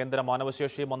വൈകിയതെന്ന് കേന്ദ്ര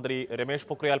മാനവശേഷി മന്ത്രി രമേശ്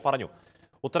പൊക്രിയാൽ പറഞ്ഞു.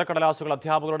 ഉത്തരക്കടലാസുകൾ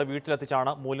അധ്യാപകരുടെ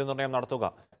വീട്ടിലെത്തിച്ചാണ് മൂല്യനിർണ്ണയം നടത്തുക.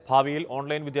 ഭാവിയിൽ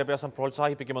ഓൺലൈൻ വിദ്യാഭ്യാസം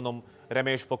പ്രോത്സാഹിപ്പിക്കുമെന്നും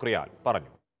രമേശ് പൊക്രിയാൽ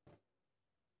പറഞ്ഞു.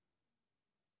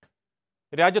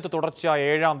 രാജ്യത്ത് തുടർച്ചയായ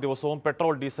 7ാം ദിവസവും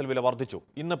പെട്രോൾ ഡീസൽ വില വർദ്ധിച്ചു.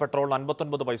 ഇന്ന് പെട്രോളിന്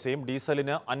 59 പൈസയും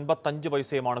ഡീസലിന് 55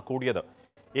 പൈസയുമാണ് കൂടിയത്.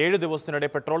 7 ദിവസത്തിനിടെ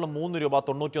പെട്രോളിന് 3 രൂപ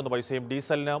 91 പൈസയും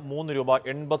ഡീസലിന് 3 രൂപ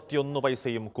 81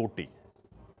 പൈസയും കൂട്ടി.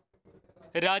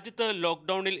 രാജ്യത്ത്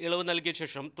ലോക്ക്ഡൌണിൽ ഇളവ് നൽകിയ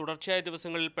ശേഷം തുടർച്ചയായ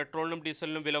ദിവസങ്ങളിൽ പെട്രോളിനും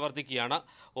ഡീസലിനും വില വർദ്ധിക്കുകയാണ്.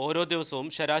 ഓരോ ദിവസവും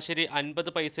ശരാശരി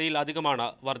 50 പൈസയിലധികമാണ്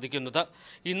വർദ്ധിക്കുന്നത്.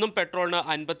 ഇന്നും പെട്രോളിന്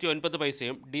 59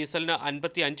 പൈസയും ഡീസലിന്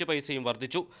 55 പൈസയും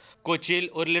വർദ്ധിച്ചു. കൊച്ചിയിൽ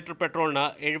 1 ലിറ്റർ പെട്രോളിന്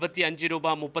 75 രൂപ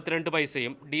 32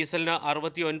 പൈസയും ഡീസലിന്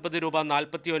 69 രൂപ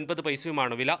 49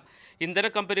 പൈസയുമാണ് വില. ഇന്ധന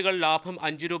കമ്പനികൾ ലാഭം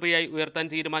 5 രൂപയായി ഉയർത്താൻ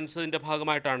തീരുമാനിച്ചതിന്റെ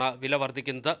ഭാഗമായിട്ടാണ് വില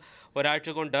വർദ്ധിക്കുന്നത്. ഒരാഴ്ച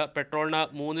കൊണ്ട് പെട്രോളിന്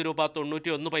 3 രൂപ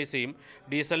 91 പൈസയും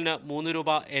ഡീസലിന് 3 രൂപ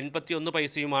 81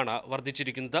 പൈസയുമാണ്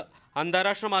വർദ്ധിച്ചിരിക്കുന്നത്.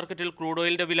 അന്താരാഷ്ട്ര മാർക്കറ്റിൽ ക്രൂഡ്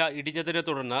ഓയിലിന്റെ വില ഇടിഞ്ഞതിനെ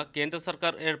തുടർന്ന് കേന്ദ്ര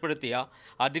സർക്കാർ ഏർപ്പെടുത്തിയ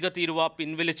അധിക തീരുവ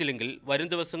പിൻവലിച്ചില്ലെങ്കിൽ വരും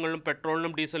ദിവസങ്ങളിലും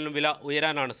പെട്രോളിനും ഡീസലിനും വില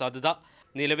ഉയരാനാണ് സാധ്യത.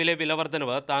 നിലവിലെ വില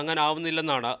വർധനവ്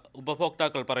താങ്ങാനാവുന്നില്ലെന്നാണ്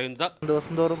ഉപഭോക്താക്കൾ പറയുന്നത്.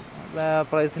 ദിവസം തോറും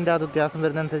പ്രൈസിന്റെ വ്യത്യാസം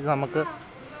വരുന്നതനുസരിച്ച് നമുക്ക്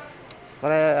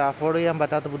അഫോർഡ് ചെയ്യാൻ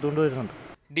പറ്റാത്ത ബുദ്ധിമുട്ട് വരുന്നുണ്ട്.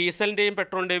 ഡീസലിന്റെയും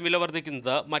പെട്രോളിന്റെയും വില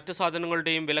വർദ്ധിക്കുന്നത് മറ്റ്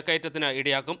സാധനങ്ങളുടെയും വിലക്കയറ്റത്തിന്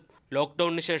ഇടയാക്കും.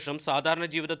 ലോക്ക്ഡൌണിന് ശേഷം സാധാരണ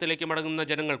ജീവിതത്തിലേക്ക് മടങ്ങുന്ന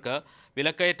ജനങ്ങൾക്ക്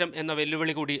വിലക്കയറ്റം എന്ന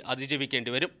വെല്ലുവിളി കൂടി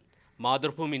അതിജീവിക്കേണ്ടി വരും.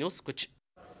 മാതൃഭൂമി ന്യൂസ്, കൊച്ചി.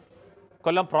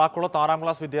 കൊല്ലം പ്രാക്കുളത്ത് 6ാം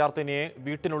ക്ലാസ് വിദ്യാർത്ഥിനിയെ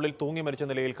വീട്ടിനുള്ളിൽ തൂങ്ങി മരിച്ച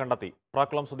നിലയിൽ കണ്ടെത്തി.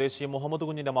 പ്രാക്കുളം സ്വദേശി മുഹമ്മദ്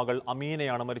കുഞ്ഞിന്റെ മകൾ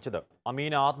അമീനയാണ് മരിച്ചത്.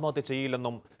 അമീന ആത്മഹത്യ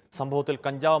ചെയ്യില്ലെന്നും സംഭവത്തിൽ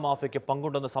കഞ്ചാവ് മാഫിയയ്ക്ക്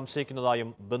പങ്കുണ്ടെന്ന്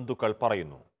സംശയിക്കുന്നതായും ബന്ധുക്കൾ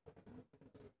പറയുന്നു.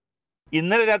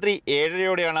 ഇന്നലെ രാത്രി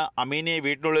 7:30യോടെയാണ് അമീനയെ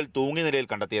വീട്ടിനുള്ളിൽ തൂങ്ങിയ നിലയിൽ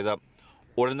കണ്ടെത്തിയത്.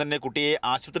 ഉടൻ തന്നെ കുട്ടിയെ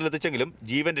ആശുപത്രിയിലെത്തിച്ചെങ്കിലും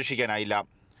ജീവൻ രക്ഷിക്കാനായില്ല.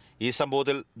 ഈ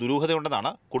സംഭവത്തിൽ ദുരൂഹതയുണ്ടെന്നാണ്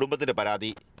കുടുംബത്തിന്റെ പരാതി.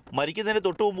 മരിക്കുന്നതിന്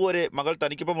തൊട്ടുമുമ്പ് വരെ മകൾ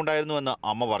തനിക്കൊപ്പം ഉണ്ടായിരുന്നുവെന്ന്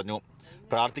അമ്മ പറഞ്ഞു.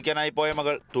 പ്രാർത്ഥിക്കാനായി പോയ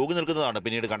മകൾ തൂങ്ങി നിൽക്കുന്നതാണ്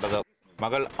പിന്നീട് കണ്ടത്.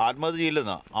 മകൾ ആത്മഹത്യ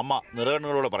ചെയ്യില്ലെന്ന് അമ്മ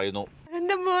നിറകണ്ണുകളോട് പറയുന്നു.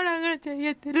 എൻ്റെ മോൾ അങ്ങനെ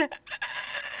ചെയ്യത്തില്ല,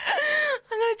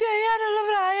 അങ്ങനെ ചെയ്യാനുള്ള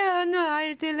പ്രായമൊന്നും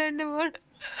ആയിട്ടില്ല എൻ്റെ മോൾ.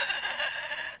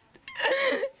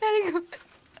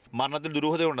 മരണത്തിൽ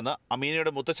ദുരൂഹതയുണ്ടെന്ന്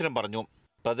അമീനയുടെ മുത്തച്ഛനും പറഞ്ഞു.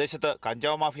 പ്രദേശത്ത്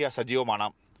കഞ്ചാവ് മാഫിയ സജീവമാണ്.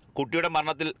 കുട്ടിയുടെ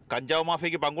മരണത്തിൽ കഞ്ചാവ്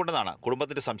മാഫിയയ്ക്ക് പങ്കുണ്ടെന്നാണ്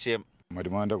കുടുംബത്തിന്റെ സംശയം.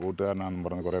 മരുമോൻ്റെ കൂട്ടുകാരനാണെന്ന്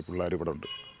പറഞ്ഞ് കുറേ പിള്ളേർ ഇവിടെ ഉണ്ട്.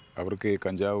 അവർക്ക് ഈ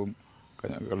കഞ്ചാവും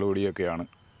കള്ളുപിടിയൊക്കെയാണ്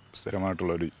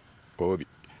സ്ഥിരമായിട്ടുള്ളൊരു ഹോബി.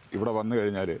 ഇവിടെ വന്നു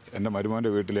കഴിഞ്ഞാൽ എൻ്റെ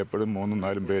മരുമോൻ്റെ വീട്ടിൽ എപ്പോഴും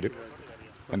 3-4 പേര്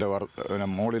എൻ്റെ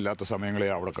മോളില്ലാത്ത സമയങ്ങളെ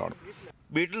അവിടെ കാണും.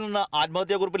 വീട്ടിൽ നിന്ന്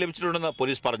ആത്മഹത്യാക്കുറിപ്പ് ലഭിച്ചിട്ടുണ്ടെന്ന്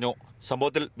പോലീസ് പറഞ്ഞു.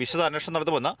 സംഭവത്തിൽ വിശദ അന്വേഷണം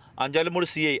നടത്തുമെന്ന് അഞ്ചാലുമൂട്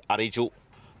CI അറിയിച്ചു.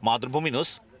 മാതൃഭൂമി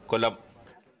ന്യൂസ്, കൊല്ലം.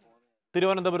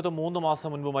 തിരുവനന്തപുരത്ത് 3 മാസം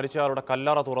മുൻപ് മരിച്ചയാളുടെ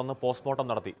കല്ലറ തുറന്ന് പോസ്റ്റ്മോർട്ടം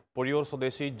നടത്തി. പൊഴിയൂർ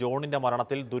സ്വദേശി ജോണിന്റെ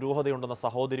മരണത്തിൽ ദുരൂഹതയുണ്ടെന്ന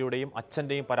സഹോദരിയുടെയും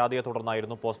അച്ഛന്റെയും പരാതിയെ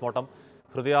തുടർന്നായിരുന്നു പോസ്റ്റ്മോർട്ടം.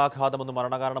 ഹൃദയാഘാതമെന്ന്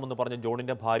മരണകാരണമെന്ന് പറഞ്ഞ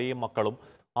ജോണിന്റെ ഭാര്യയും മക്കളും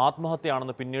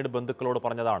ആത്മഹത്യയാണെന്ന് പിന്നീട് ബന്ധുക്കളോട്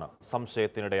പറഞ്ഞതാണ്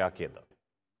സംശയത്തിനിടയാക്കിയത്.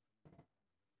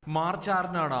 മാർച്ച്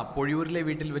 6-നാണ് പൊഴിയൂരിലെ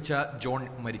വീട്ടിൽ വെച്ച് ജോൺ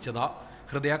മരിച്ചത്.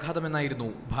 ഹൃദയാഘാതമെന്നായിരുന്നു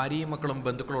ഭാര്യയും മക്കളും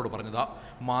ബന്ധുക്കളോട് പറഞ്ഞത്.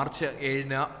 മാർച്ച്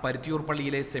 7-ന് പരുത്തിയൂർ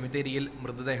പള്ളിയിലെ സെമിത്തേരിയിൽ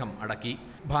മൃതദേഹം അടക്കി.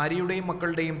 ഭാര്യയുടെയും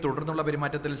മക്കളുടെയും തുടർന്നുള്ള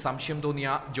പെരുമാറ്റത്തിൽ സംശയം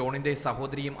തോന്നിയ ജോണിന്റെ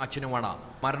സഹോദരിയും അച്ഛനുമാണ്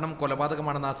മരണം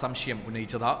കൊലപാതകമാണെന്ന സംശയം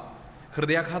ഉന്നയിച്ചത്.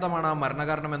 ഹൃദയാഘാതമാണ്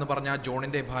മരണകാരണമെന്ന് പറഞ്ഞ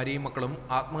ജോണിന്റെ ഭാര്യയും മക്കളും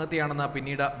ആത്മഹത്യയാണെന്ന്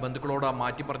പിന്നീട് ബന്ധുക്കളോട്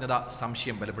മാറ്റി പറഞ്ഞത്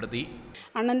സംശയം ബലപ്പെടുത്തി.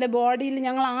 അണ്ണൻ്റെ ബോഡിയിൽ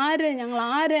ഞങ്ങൾ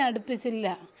ആരെ അടുപ്പിച്ചില്ല.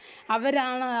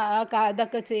 അവരാണ്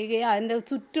ഇതൊക്കെ ചെയ്യുകയും അതിൻ്റെ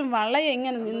ചുറ്റും വളയെ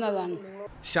ഇങ്ങനെ നിന്നതാണ്.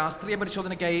 ശാസ്ത്രീയ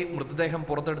പരിശോധനയ്ക്കായി മൃതദേഹം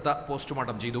പുറത്തെടുത്ത്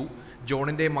പോസ്റ്റ്മോർട്ടം ചെയ്തു.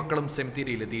 ജോണിന്റെ മക്കളും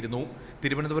സെമിത്തേരിയിലെത്തിയിരുന്നു.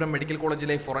 തിരുവനന്തപുരം മെഡിക്കൽ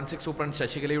കോളേജിലെ ഫോറൻസിക് സൂപ്രണ്ട്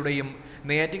ശശികലയുടെയും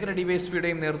നെയ്യാറ്റിൻകര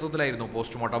ഡിവൈഎസ്പിയുടെയും നേതൃത്വത്തിലായിരുന്നു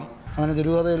പോസ്റ്റ്മോർട്ടം. അങ്ങനെ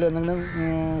ദുരൂഹതയിൽ എന്തെങ്കിലും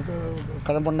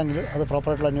കഴമ്പുണ്ടെങ്കിൽ അത്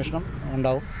പ്രോപ്പറായിട്ടുള്ള അന്വേഷണം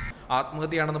ഉണ്ടാവും.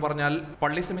 ആത്മഹത്യയാണെന്ന് പറഞ്ഞാൽ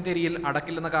പള്ളി സെമിത്തേരിയിൽ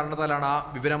അടക്കില്ലെന്ന കാരണത്താലാണ്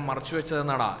വിവരം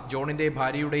മറച്ചുവെച്ചതെന്നാണ് ജോണിന്റെ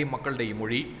ഭാര്യയുടെയും മക്കളുടെയും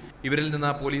മൊഴി. ഇവരിൽ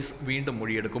നിന്ന് പോലീസ് വീണ്ടും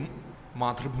മൊഴിയെടുക്കും.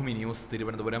 മാതൃഭൂമി ന്യൂസ്,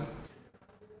 തിരുവനന്തപുരം.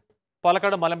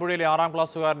 പാലക്കാട് മലമ്പുഴയിലെ 6ാം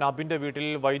ക്ലാസ്സുകാരൻ അബിന്റെ വീട്ടിൽ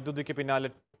വൈദ്യുതിക്ക് പിന്നാലെ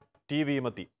ടിവിയും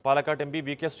എത്തി. പാലക്കാട് MP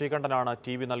VK ശ്രീകണ്ഠനാണ്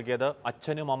TV നൽകിയത്.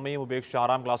 അച്ഛനും അമ്മയും ഉപേക്ഷിച്ച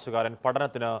 6ാം ക്ലാസ്സുകാരൻ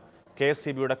പഠനത്തിന്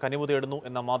KSCBയുടെ കനിവ് തേടുന്നു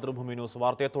എന്ന മാതൃഭൂമി ന്യൂസ്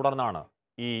വാർത്തയെ തുടർന്നാണ്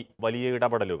ഈ വലിയ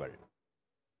ഇടപെടലുകൾ.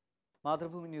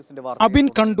 അബിൻ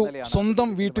കണ്ടു സ്വന്തം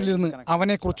വീട്ടിലിരുന്ന്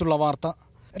അവനെക്കുറിച്ചുള്ള വാർത്ത.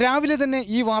 രാവിലെ തന്നെ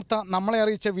ഈ വാർത്ത നമ്മളെ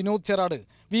അറിയിച്ച വിനോദ് ചെറാട്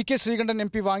VK ശ്രീകണ്ഠൻ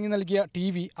MP വാങ്ങി നൽകിയ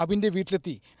TV അബിന്റെ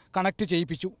വീട്ടിലെത്തി കണക്ട്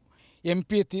ചെയ്യിപ്പിച്ചു.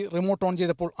 MP എത്തി റിമോട്ട് ഓൺ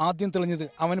ചെയ്തപ്പോൾ ആദ്യം തെളിഞ്ഞത്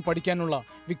അവന് പഠിക്കാനുള്ള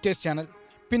വിക്ടേഴ്സ് ചാനൽ.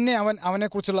 പിന്നെ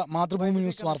അവനെക്കുറിച്ചുള്ള മാതൃഭൂമി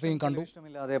ന്യൂസ് വാർത്തയും കണ്ടു.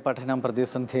 പഠനം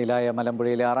പ്രതിസന്ധിയിലായ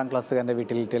മലമ്പുഴയിലെ 6ാം ക്ലാസ്സുകാരന്റെ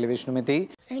വീട്ടിൽ ടെലിവിഷനും എത്തി.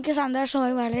 എനിക്ക്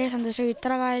സന്തോഷമായി, വളരെ സന്തോഷം.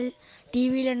 ഇത്ര കാലം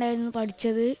TV-യിലുണ്ടായിരുന്നു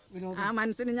പഠിച്ചത്. ആ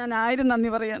മനസ്സിന് ഞാൻ 1000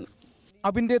 നന്ദി പറയാണ്.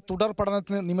 അബിന്റെ തുടർ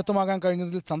പഠനത്തിന് നിമിത്തമാകാൻ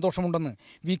കഴിഞ്ഞതിൽ സന്തോഷമുണ്ടെന്ന്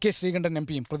VK ശ്രീകണ്ഠൻ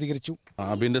MP പ്രതികരിച്ചു.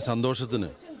 അബിന്റെ സന്തോഷത്തിന്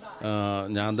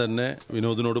ഞാൻ തന്നെ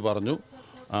വിനോദിനോട് പറഞ്ഞു,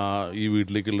 ഈ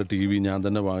വീട്ടിലേക്കുള്ള TV ഞാൻ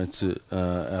തന്നെ വാങ്ങിച്ച്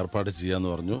ഏർപ്പാട് ചെയ്യാമെന്ന്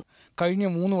പറഞ്ഞു. കഴിഞ്ഞ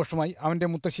 3 വർഷമായി അവന്റെ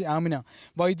മുത്തശ്ശി ആമിന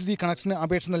വൈദ്യുതി കണക്ഷന്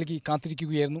അപേക്ഷ നൽകി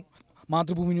കാത്തിരിക്കുകയായിരുന്നു.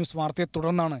 മാതൃഭൂമി ന്യൂസ് വാർത്തയെ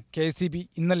തുടർന്നാണ് KSEB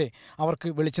ഇന്നലെ അവർക്ക്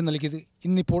വെളിച്ചം നൽകിയത്.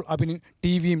 ഇന്നിപ്പോൾ അബിന്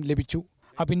TVയും ലഭിച്ചു.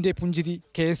 അബിന്റെ പുഞ്ചിരി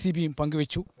KSEBയും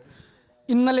പങ്കുവച്ചു.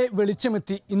 ഇന്നലെ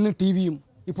വെളിച്ചമെത്തി, ഇന്ന് TVയും.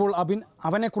 ഇപ്പോൾ അബിൻ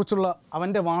അവനെക്കുറിച്ചുള്ള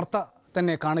അവൻ്റെ വാർത്ത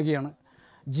തന്നെ കാണുകയാണ്.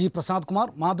 G Prasad Kumar,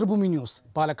 Mathrubhumi news,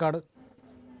 Palakkad.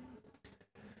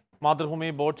 Mathrubhumi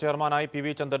board ചെയർമാനായി PV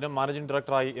ചന്ദ്രനും മാനേജിംഗ്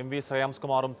ഡയറക്ടറായി MV ശ്രേയാംസ്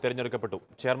കുമാറും തെരഞ്ഞെടുക്കപ്പെട്ടു.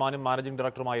 ചെയർമാനും മാനേജിംഗ്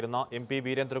ഡയറക്ടറുമായിരുന്ന MP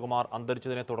വീരേന്ദ്രകുമാർ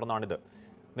അന്തരിച്ചതിനെ തുടർന്നാണിത്.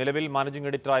 നിലവിൽ മാനേജിംഗ്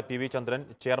എഡിറ്ററായ PV ചന്ദ്രൻ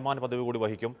ചെയർമാൻ പദവി കൂടി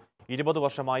വഹിക്കും. 20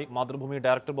 വർഷമായി മാതൃഭൂമി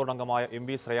ഡയറക്ടർ ബോർഡ് അംഗമായ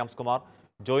MV Shreyams Kumar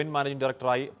joint managing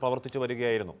ഡയറക്ടറായി പ്രവർത്തിച്ചു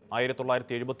വരികയായിരുന്നു.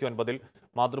 1979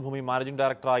 മാതൃഭൂമി മാനേജിംഗ്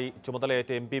ഡയറക്ടറായി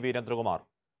ചുമതലയേറ്റ MP വീരേന്ദ്രകുമാർ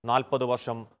 40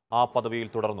 വർഷം ആ പദവിയിൽ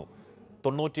തുടർന്നു.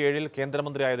 97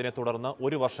 കേന്ദ്രമന്ത്രിയായതിനെ തുടർന്ന്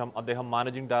 1 വർഷം അദ്ദേഹം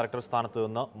മാനേജിംഗ് ഡയറക്ടർ സ്ഥാനത്ത്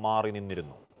നിന്ന് മാറി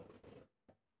നിന്നിരുന്നു.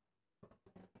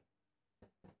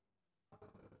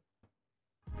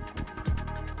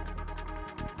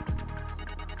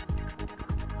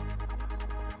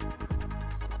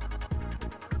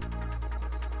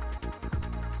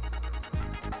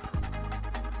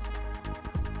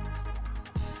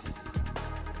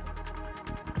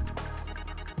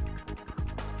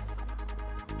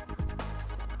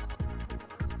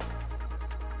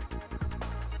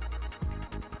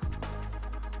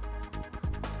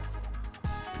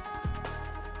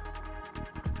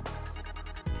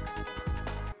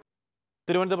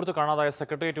 തിരുവനന്തപുരത്ത് കാണാതായ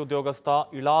സെക്രട്ടേറിയറ്റ് ഉദ്യോഗസ്ഥ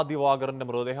ഇളാ ദിവാകറിന്റെ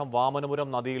മൃതദേഹം വാമനപുരം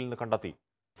നദിയിൽ നിന്ന് കണ്ടെത്തി.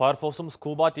 ഫയർഫോഴ്സും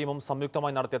സ്കൂബ ടീമും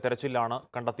സംയുക്തമായി നടത്തിയ തെരച്ചിലാണ്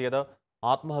കണ്ടെത്തിയത്.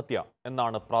 ആത്മഹത്യ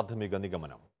എന്നാണ് പ്രാഥമിക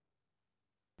നിഗമനം.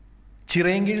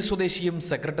 ചിറയൻകീഴ് സ്വദേശിയും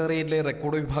സെക്രട്ടേറിയറ്റിലെ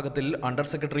റെക്കോർഡ് വിഭാഗത്തിൽ അണ്ടർ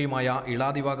സെക്രട്ടറിയുമായ ഇളാ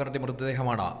ദിവാകറിന്റെ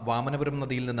മൃതദേഹമാണ് വാമനപുരം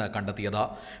നദിയിൽ നിന്ന് കണ്ടെത്തിയത്.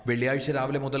 വെള്ളിയാഴ്ച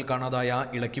രാവിലെ മുതൽ കാണാതായ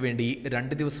ഇളയ്ക്ക് വേണ്ടി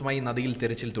 2 ദിവസമായി നദിയിൽ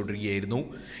തെരച്ചിൽ തുടരുകയായിരുന്നു.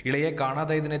 ഇളയെ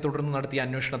കാണാതായതിനെ തുടർന്ന് നടത്തിയ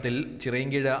അന്വേഷണത്തിൽ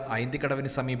ചിറയൻകീഴ്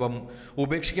ഐന്തിക്കടവിന് സമീപം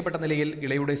ഉപേക്ഷിക്കപ്പെട്ട നിലയിൽ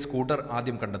ഇളയുടെ സ്കൂട്ടർ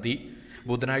ആദ്യം കണ്ടെത്തി.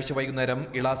 ബുധനാഴ്ച വൈകുന്നേരം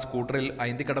ഇള സ്കൂട്ടറിൽ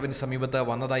ഐന്തിക്കടവിന് സമീപത്ത്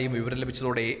വന്നതായും വിവരം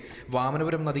ലഭിച്ചതോടെ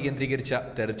വാമനപുരം നദി കേന്ദ്രീകരിച്ച്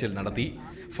തെരച്ചിൽ നടത്തി.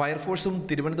 ഫയർഫോഴ്സും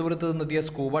തിരുവനന്തപുരത്ത് നിന്നെത്തിയ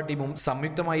സ്കൂബ ടീമും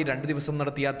സംയുക്തമായി 2 ദിവസം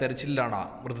നടത്തിയ തെരച്ചിലിലാണ്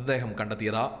മൃതദേഹം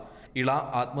കണ്ടെത്തിയത്. ഇള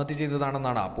ആത്മഹത്യ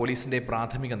ചെയ്തതാണെന്നാണ് പോലീസിന്റെ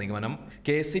പ്രാഥമിക നിഗമനം.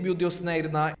 KSEB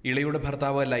ഉദ്യോഗസ്ഥനായിരുന്ന ഇളയുടെ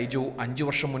ഭർത്താവ് ലൈജു 5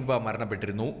 വർഷം മുൻപ്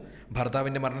മരണപ്പെട്ടിരുന്നു.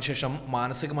 ഭർത്താവിന്റെ മരണശേഷം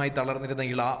മാനസികമായി തളർന്നിരുന്ന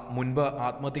ഇള മുൻപ്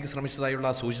ആത്മഹത്യക്ക് ശ്രമിച്ചതായുള്ള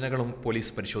സൂചനകളും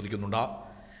പോലീസ് പരിശോധിക്കുന്നുണ്ട്.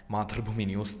 മാതൃഭൂമി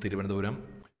ന്യൂസ്, തിരുവനന്തപുരം.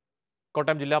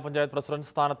 കോട്ടയം ജില്ലാ പഞ്ചായത്ത് പ്രസിഡന്റ്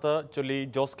സ്ഥാനത്ത് ചൊല്ലി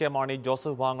ജോസ് കെ മാണി,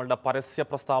 ജോസഫ് വിഭാഗങ്ങളുടെ പരസ്യ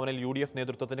പ്രസ്താവനയിൽ UDF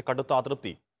നേതൃത്വത്തിന് കടുത്ത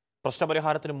അതൃപ്തി.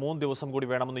 പ്രശ്നപരിഹാരത്തിന് 3 ദിവസം കൂടി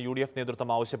വേണമെന്ന് UDF നേതൃത്വം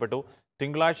ആവശ്യപ്പെട്ടു.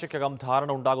 തിങ്കളാഴ്ചയ്ക്കകം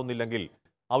ധാരണ ഉണ്ടാകുന്നില്ലെങ്കിൽ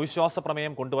അവിശ്വാസ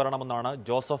പ്രമേയം കൊണ്ടുവരണമെന്നാണ്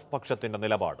ജോസഫ് പക്ഷത്തിന്റെ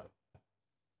നിലപാട്.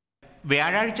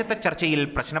 വ്യാഴാഴ്ചത്തെ ചർച്ചയിൽ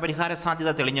പ്രശ്നപരിഹാര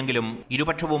സാധ്യത തെളിഞ്ഞെങ്കിലും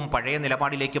ഇരുപക്ഷവും പഴയ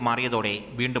നിലപാടിലേക്ക് മാറിയതോടെ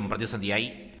വീണ്ടും പ്രതിസന്ധിയായി.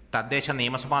 തദ്ദേശ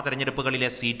നിയമസഭാ തെരഞ്ഞെടുപ്പുകളിലെ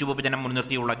സീറ്റ് വിഭജനം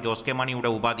മുൻനിർത്തിയുള്ള ജോസ് കെ മാണിയുടെ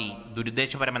ഉപാധി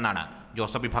ദുരുദ്ദേശപരമെന്നാണ്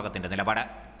ജോസഫ് വിഭാഗത്തിന്റെ നിലപാട്.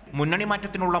 മുന്നണി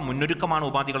മാറ്റത്തിനുള്ള മുന്നൊരുക്കമാണ്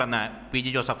ഉപാധികളെന്ന്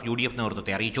PG ജോസഫ് UDF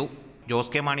നേതൃത്വത്തെ അറിയിച്ചു.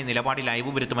 ജോസ് കെ മാണി നിലപാടിൽ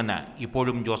അയവ് വരുത്തുമെന്ന്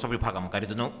ഇപ്പോഴും ജോസഫ് വിഭാഗം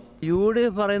കരുതുന്നു.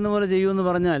 UDF പറയുന്ന പോലെ ചെയ്യുമെന്ന്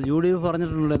പറഞ്ഞാൽ UDF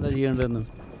പറഞ്ഞിട്ടുണ്ടല്ലോ എന്താ ചെയ്യേണ്ടതെന്ന്.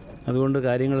 അതുകൊണ്ട്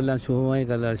കാര്യങ്ങളെല്ലാം ശുഭമായി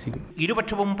കലാശിക്കും.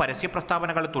 ഇരുപക്ഷവും പരസ്യ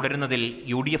പ്രസ്താവനകൾ തുടരുന്നതിൽ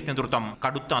UDF നേതൃത്വം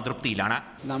കടുത്ത അതൃപ്തിയിലാണ്.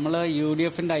 നമ്മൾ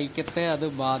UDFന്റെ ഐക്യത്തെ അത്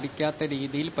ബാധിക്കാത്ത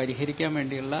രീതിയിൽ പരിഹരിക്കാൻ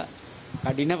വേണ്ടിയുള്ള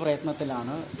കഠിന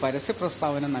പ്രയത്നത്തിലാണ്. പരസ്യ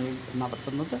പ്രസ്താവന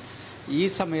നടത്തുന്നത് ഈ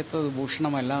സമയത്ത്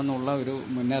ഭൂഷണമല്ല എന്നുള്ള ഒരു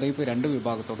മുന്നറിയിപ്പ് 2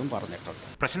 വിഭാഗത്തോടും പറഞ്ഞിട്ടുണ്ട്.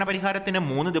 പ്രശ്നപരിഹാരത്തിന്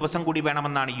 3 ദിവസം കൂടി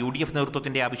വേണമെന്നാണ് UDF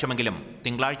നേതൃത്വത്തിന്റെ ആവശ്യമെങ്കിലും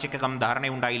തിങ്കളാഴ്ചയ്ക്കകം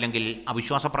ധാരണയുണ്ടായില്ലെങ്കിൽ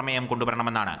അവിശ്വാസ പ്രമേയം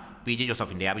കൊണ്ടുവരണമെന്നാണ് PG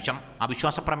ജോസഫിന്റെ ആവശ്യം.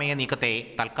 അവിശ്വാസ പ്രമേയ നീക്കത്തെ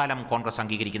തൽക്കാലം കോൺഗ്രസ്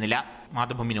അംഗീകരിക്കുന്നില്ല.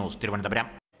 മാതൃഭൂമി ന്യൂസ്, തിരുവനന്തപുരം.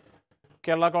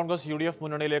 കേരള കോൺഗ്രസ് UDF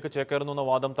മുന്നണിയിലേക്ക് ചേക്കേറുന്നുവെന്ന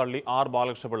വാദം തള്ളി R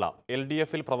ബാലകൃഷ്ണപിള്ള.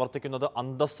 LDFൽ പ്രവർത്തിക്കുന്നത്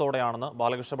അന്തസ്സോടെയാണെന്ന്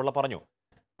ബാലകൃഷ്ണപിള്ള പറഞ്ഞു.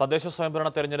 തദ്ദേശ സ്വയംഭരണ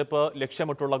തെരഞ്ഞെടുപ്പ്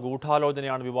ലക്ഷ്യമിട്ടുള്ള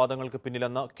ഗൂഢാലോചനയാണ് വിവാദങ്ങൾക്ക്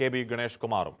പിന്നിലെന്ന് KB ഗണേഷ്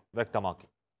കുമാറും വ്യക്തമാക്കി.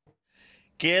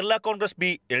 കേരള കോൺഗ്രസ് B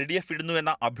LDF ഇടുന്നു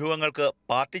എന്ന അഭ്യൂഹങ്ങൾക്ക്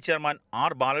പാർട്ടി ചെയർമാൻ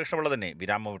R ബാലകൃഷ്ണപിള്ള തന്നെ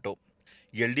വിരാമമിട്ടു.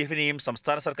 LDFനെയും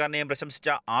സംസ്ഥാന സർക്കാരിനെയും പ്രശംസിച്ച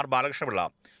R ബാലകൃഷ്ണപിള്ള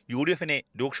UDFനെ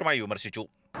രൂക്ഷമായി വിമർശിച്ചു.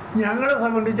 ഞങ്ങളെ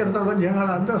സംബന്ധിച്ചിടത്തോളം ഞങ്ങൾ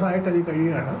അന്തസ്സായിട്ട് അത്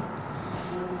കഴിയുകയാണ്.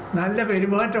 നല്ല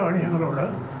പെരുമാറ്റമാണ് ഞങ്ങളോട്.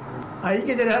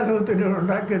 ഐക്യജനാധിപത്യത്തിൽ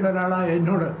ഉണ്ടാക്കിയ ഒരാളായ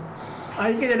എന്നോട്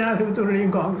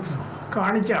ഐക്യജനാധിപത്യത്തിലൂടെയും കോൺഗ്രസ്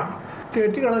കാണിച്ച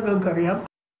തെറ്റുകളൊക്കെ അറിയാം.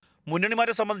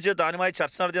 മുന്നണിമാരെ സംബന്ധിച്ച് താനുമായി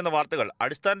ചർച്ച നടത്തിയെന്ന വാർത്തകൾ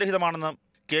അടിസ്ഥാനരഹിതമാണെന്ന്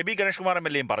KB ഗണേഷ് കുമാർ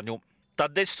MLAയും പറഞ്ഞു.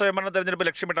 തദ്ദേശ സ്വയംഭരണ തെരഞ്ഞെടുപ്പ്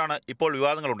ലക്ഷ്യമിട്ടാണ് ഇപ്പോൾ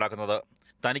വിവാദങ്ങൾ ഉണ്ടാക്കുന്നത്.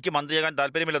 തനിക്ക് മന്ത്രിയാകാൻ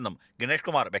താല്പര്യമില്ലെന്നും ഗണേഷ്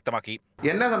കുമാർ വ്യക്തമാക്കി.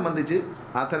 എന്നെ സംബന്ധിച്ച്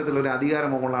അത്തരത്തിലൊരു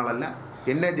അധികാരമുള്ള ആളല്ല.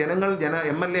 എന്നെ ജനങ്ങൾ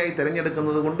MLA ആയി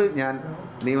തെരഞ്ഞെടുക്കുന്നത് കൊണ്ട് ഞാൻ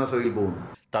നിയമസഭയിൽ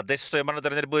പോകുന്നു. തദ്ദേശ സ്വയംഭരണ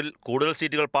തെരഞ്ഞെടുപ്പിൽ കൂടുതൽ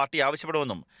സീറ്റുകൾ പാർട്ടി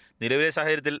ആവശ്യപ്പെടുമെന്നും നിലവിലെ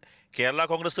സാഹചര്യത്തിൽ കേരള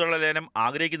കോൺഗ്രസുകളുടെ ലയനം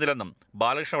ആഗ്രഹിക്കുന്നില്ലെന്നും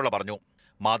ബാലകൃഷ്ണപിള്ള പറഞ്ഞു.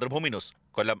 മാതൃഭൂമി ന്യൂസ്,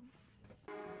 കൊല്ലം.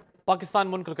 പാകിസ്ഥാൻ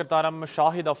മുൻ ക്രിക്കറ്റ് താരം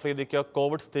ഷാഹിദ് അഫ്രീദിക്ക്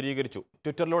കോവിഡ് സ്ഥിരീകരിച്ചു.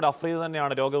 ട്വിറ്ററിലൂടെ അഫ്രീദി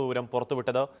തന്നെയാണ് രോഗവിവരം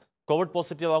പുറത്തുവിട്ടത്. കോവിഡ്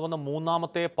പോസിറ്റീവ് ആകുന്ന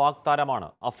മൂന്നാമത്തെ പാക്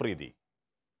താരമാണ് അഫ്രീദി.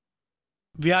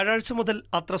 വ്യാഴാഴ്ച മുതൽ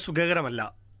അത്ര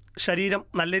സുഖകരമല്ല. ശരീരം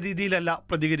നല്ല രീതിയിലല്ല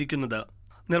പ്രതികരിക്കുന്നത്.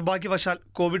 നിർഭാഗ്യവശാൽ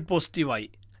കോവിഡ് പോസിറ്റീവായി.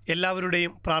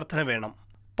 എല്ലാവരുടെയും പ്രാർത്ഥന വേണം.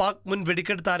 പാക് മുൻ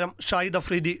വെടിക്കെട്ട് താരം ഷാഹിദ്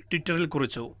അഫ്രീദി ട്വിറ്ററിൽ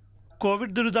കുറിച്ചു. കോവിഡ്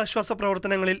ദുരിതാശ്വാസ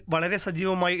പ്രവർത്തനങ്ങളിൽ വളരെ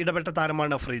സജീവമായി ഇടപെട്ട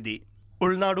താരമാണ് അഫ്രീദി.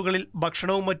 ഉൾനാടുകളിൽ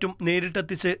ഭക്ഷണവും മറ്റും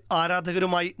നേരിട്ടെത്തിച്ച്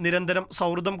ആരാധകരുമായി നിരന്തരം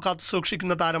സൗഹൃദം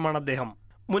കാത്തുസൂക്ഷിക്കുന്ന താരമാണ് അദ്ദേഹം.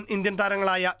 മുൻ ഇന്ത്യൻ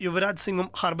താരങ്ങളായ യുവരാജ് സിംഗും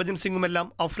ഹർഭജൻ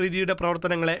സിംഗുമെല്ലാം അഫ്രീദിയുടെ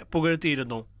പ്രവർത്തനങ്ങളെ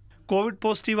പുകഴ്ത്തിയിരുന്നു. കോവിഡ്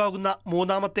പോസിറ്റീവാകുന്ന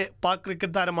മൂന്നാമത്തെ പാക്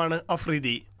ക്രിക്കറ്റ് താരമാണ്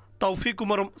അഫ്രീദി. തൗഫീഖ്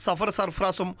ഉമറും സഫർ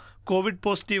സർഫ്രാസും കോവിഡ്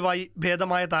പോസിറ്റീവായി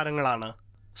ഭേദമായ താരങ്ങളാണ്.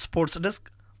 Sports desk,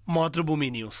 Mathrubhumi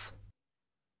news.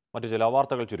 മറ്റു ചില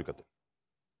വാർത്തകൾ ചുരുക്കത്തിൽ.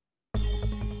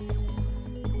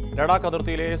 ലഡാക്ക്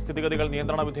അതിർത്തിയിലെ സ്ഥിതിഗതികൾ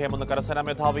നിയന്ത്രണ വിധേയമെന്ന് കരസേനാ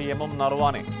മേധാവി MM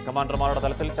നർവാനെ. കമാൻഡർമാരുടെ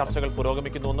തലത്തിൽ ചർച്ചകൾ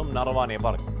പുരോഗമിക്കുന്നുവെന്നും നർവാനെ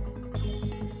പറഞ്ഞു.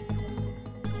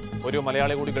 ഒരു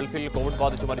മലയാളി കൂടി ഗൾഫിൽ കോവിഡ്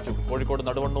ബാധിച്ചു മരിച്ചു. കോഴിക്കോട്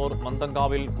നടുവണ്ണൂർ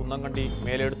മന്തങ്കാവിൽ കുന്നങ്കണ്ടി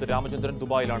മേലെടുത്ത് രാമചന്ദ്രൻ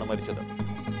ദുബായിലാണ് മരിച്ചത്.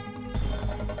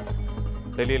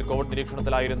 ഡൽഹിയിൽ കോവിഡ്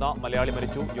നിരീക്ഷണത്തിലായിരുന്ന മലയാളി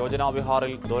മരിച്ചു. യോജന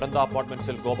വിഹാറിൽ ദോരന്ത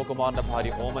അപ്പാർട്ട്മെന്റ്സിൽ ഗോപകുമാറിന്റെ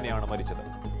ഭാര്യ ഓമനയാണ് മരിച്ചത്.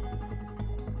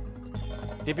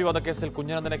 TP വധക്കേസിൽ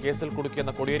കുഞ്ഞനന്ദനെ കേസിൽ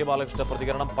കുടുക്കിയെന്ന കോടിയേരി ബാലകൃഷ്ണന്റെ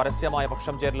പ്രതികരണം പരസ്യമായ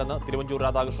പക്ഷം ചേരില്ലെന്ന് തിരുവഞ്ചൂർ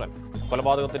രാധാകൃഷ്ണൻ.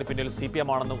 കൊലപാതകത്തിന് പിന്നിൽ CPM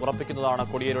ആണെന്ന് ഉറപ്പിക്കുന്നതാണ്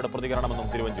കോടിയേരിയുടെ പ്രതികരണമെന്നും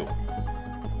തിരുവഞ്ചൂർ.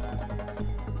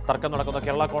 തർക്കം നടക്കുന്ന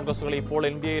കേരള കോൺഗ്രസുകളെ ഇപ്പോൾ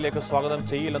NDAയിലേക്ക് സ്വാഗതം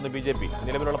ചെയ്യില്ലെന്ന് BJP.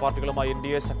 നിലവിലുള്ള പാർട്ടികളുമായി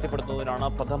NDA ശക്തിപ്പെടുത്തുന്നതിനാണ്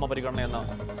പ്രഥമ പരിഗണനയെന്ന്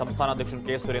സംസ്ഥാന അധ്യക്ഷൻ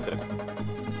K. സുരേന്ദ്രൻ.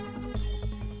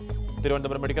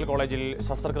 തിരുവനന്തപുരം മെഡിക്കൽ കോളേജിൽ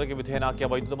ശസ്ത്രക്രിയയ്ക്ക് വിധേയനാക്കിയ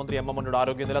വൈദ്യുത മന്ത്രി MM മണിയുടെ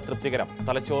ആരോഗ്യനില തൃപ്തികരം.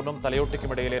 തലച്ചോറിനും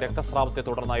തലയോട്ടിക്കുമിടയിലെ രക്തസ്രാവത്തെ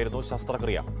തുടർന്നായിരുന്നു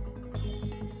ശസ്ത്രക്രിയ.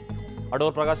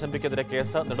 അടൂർ പ്രകാശ് MPക്കെതിരെ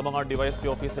കേസ്. നെടുമങ്ങാട് DYSP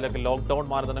ഓഫീസിലേക്ക് ലോക്ഡൌൺ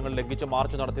മാനദണ്ഡങ്ങൾ ലംഘിച്ച്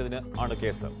മാർച്ച് നടത്തിയതിന് ആണ്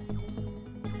കേസ്.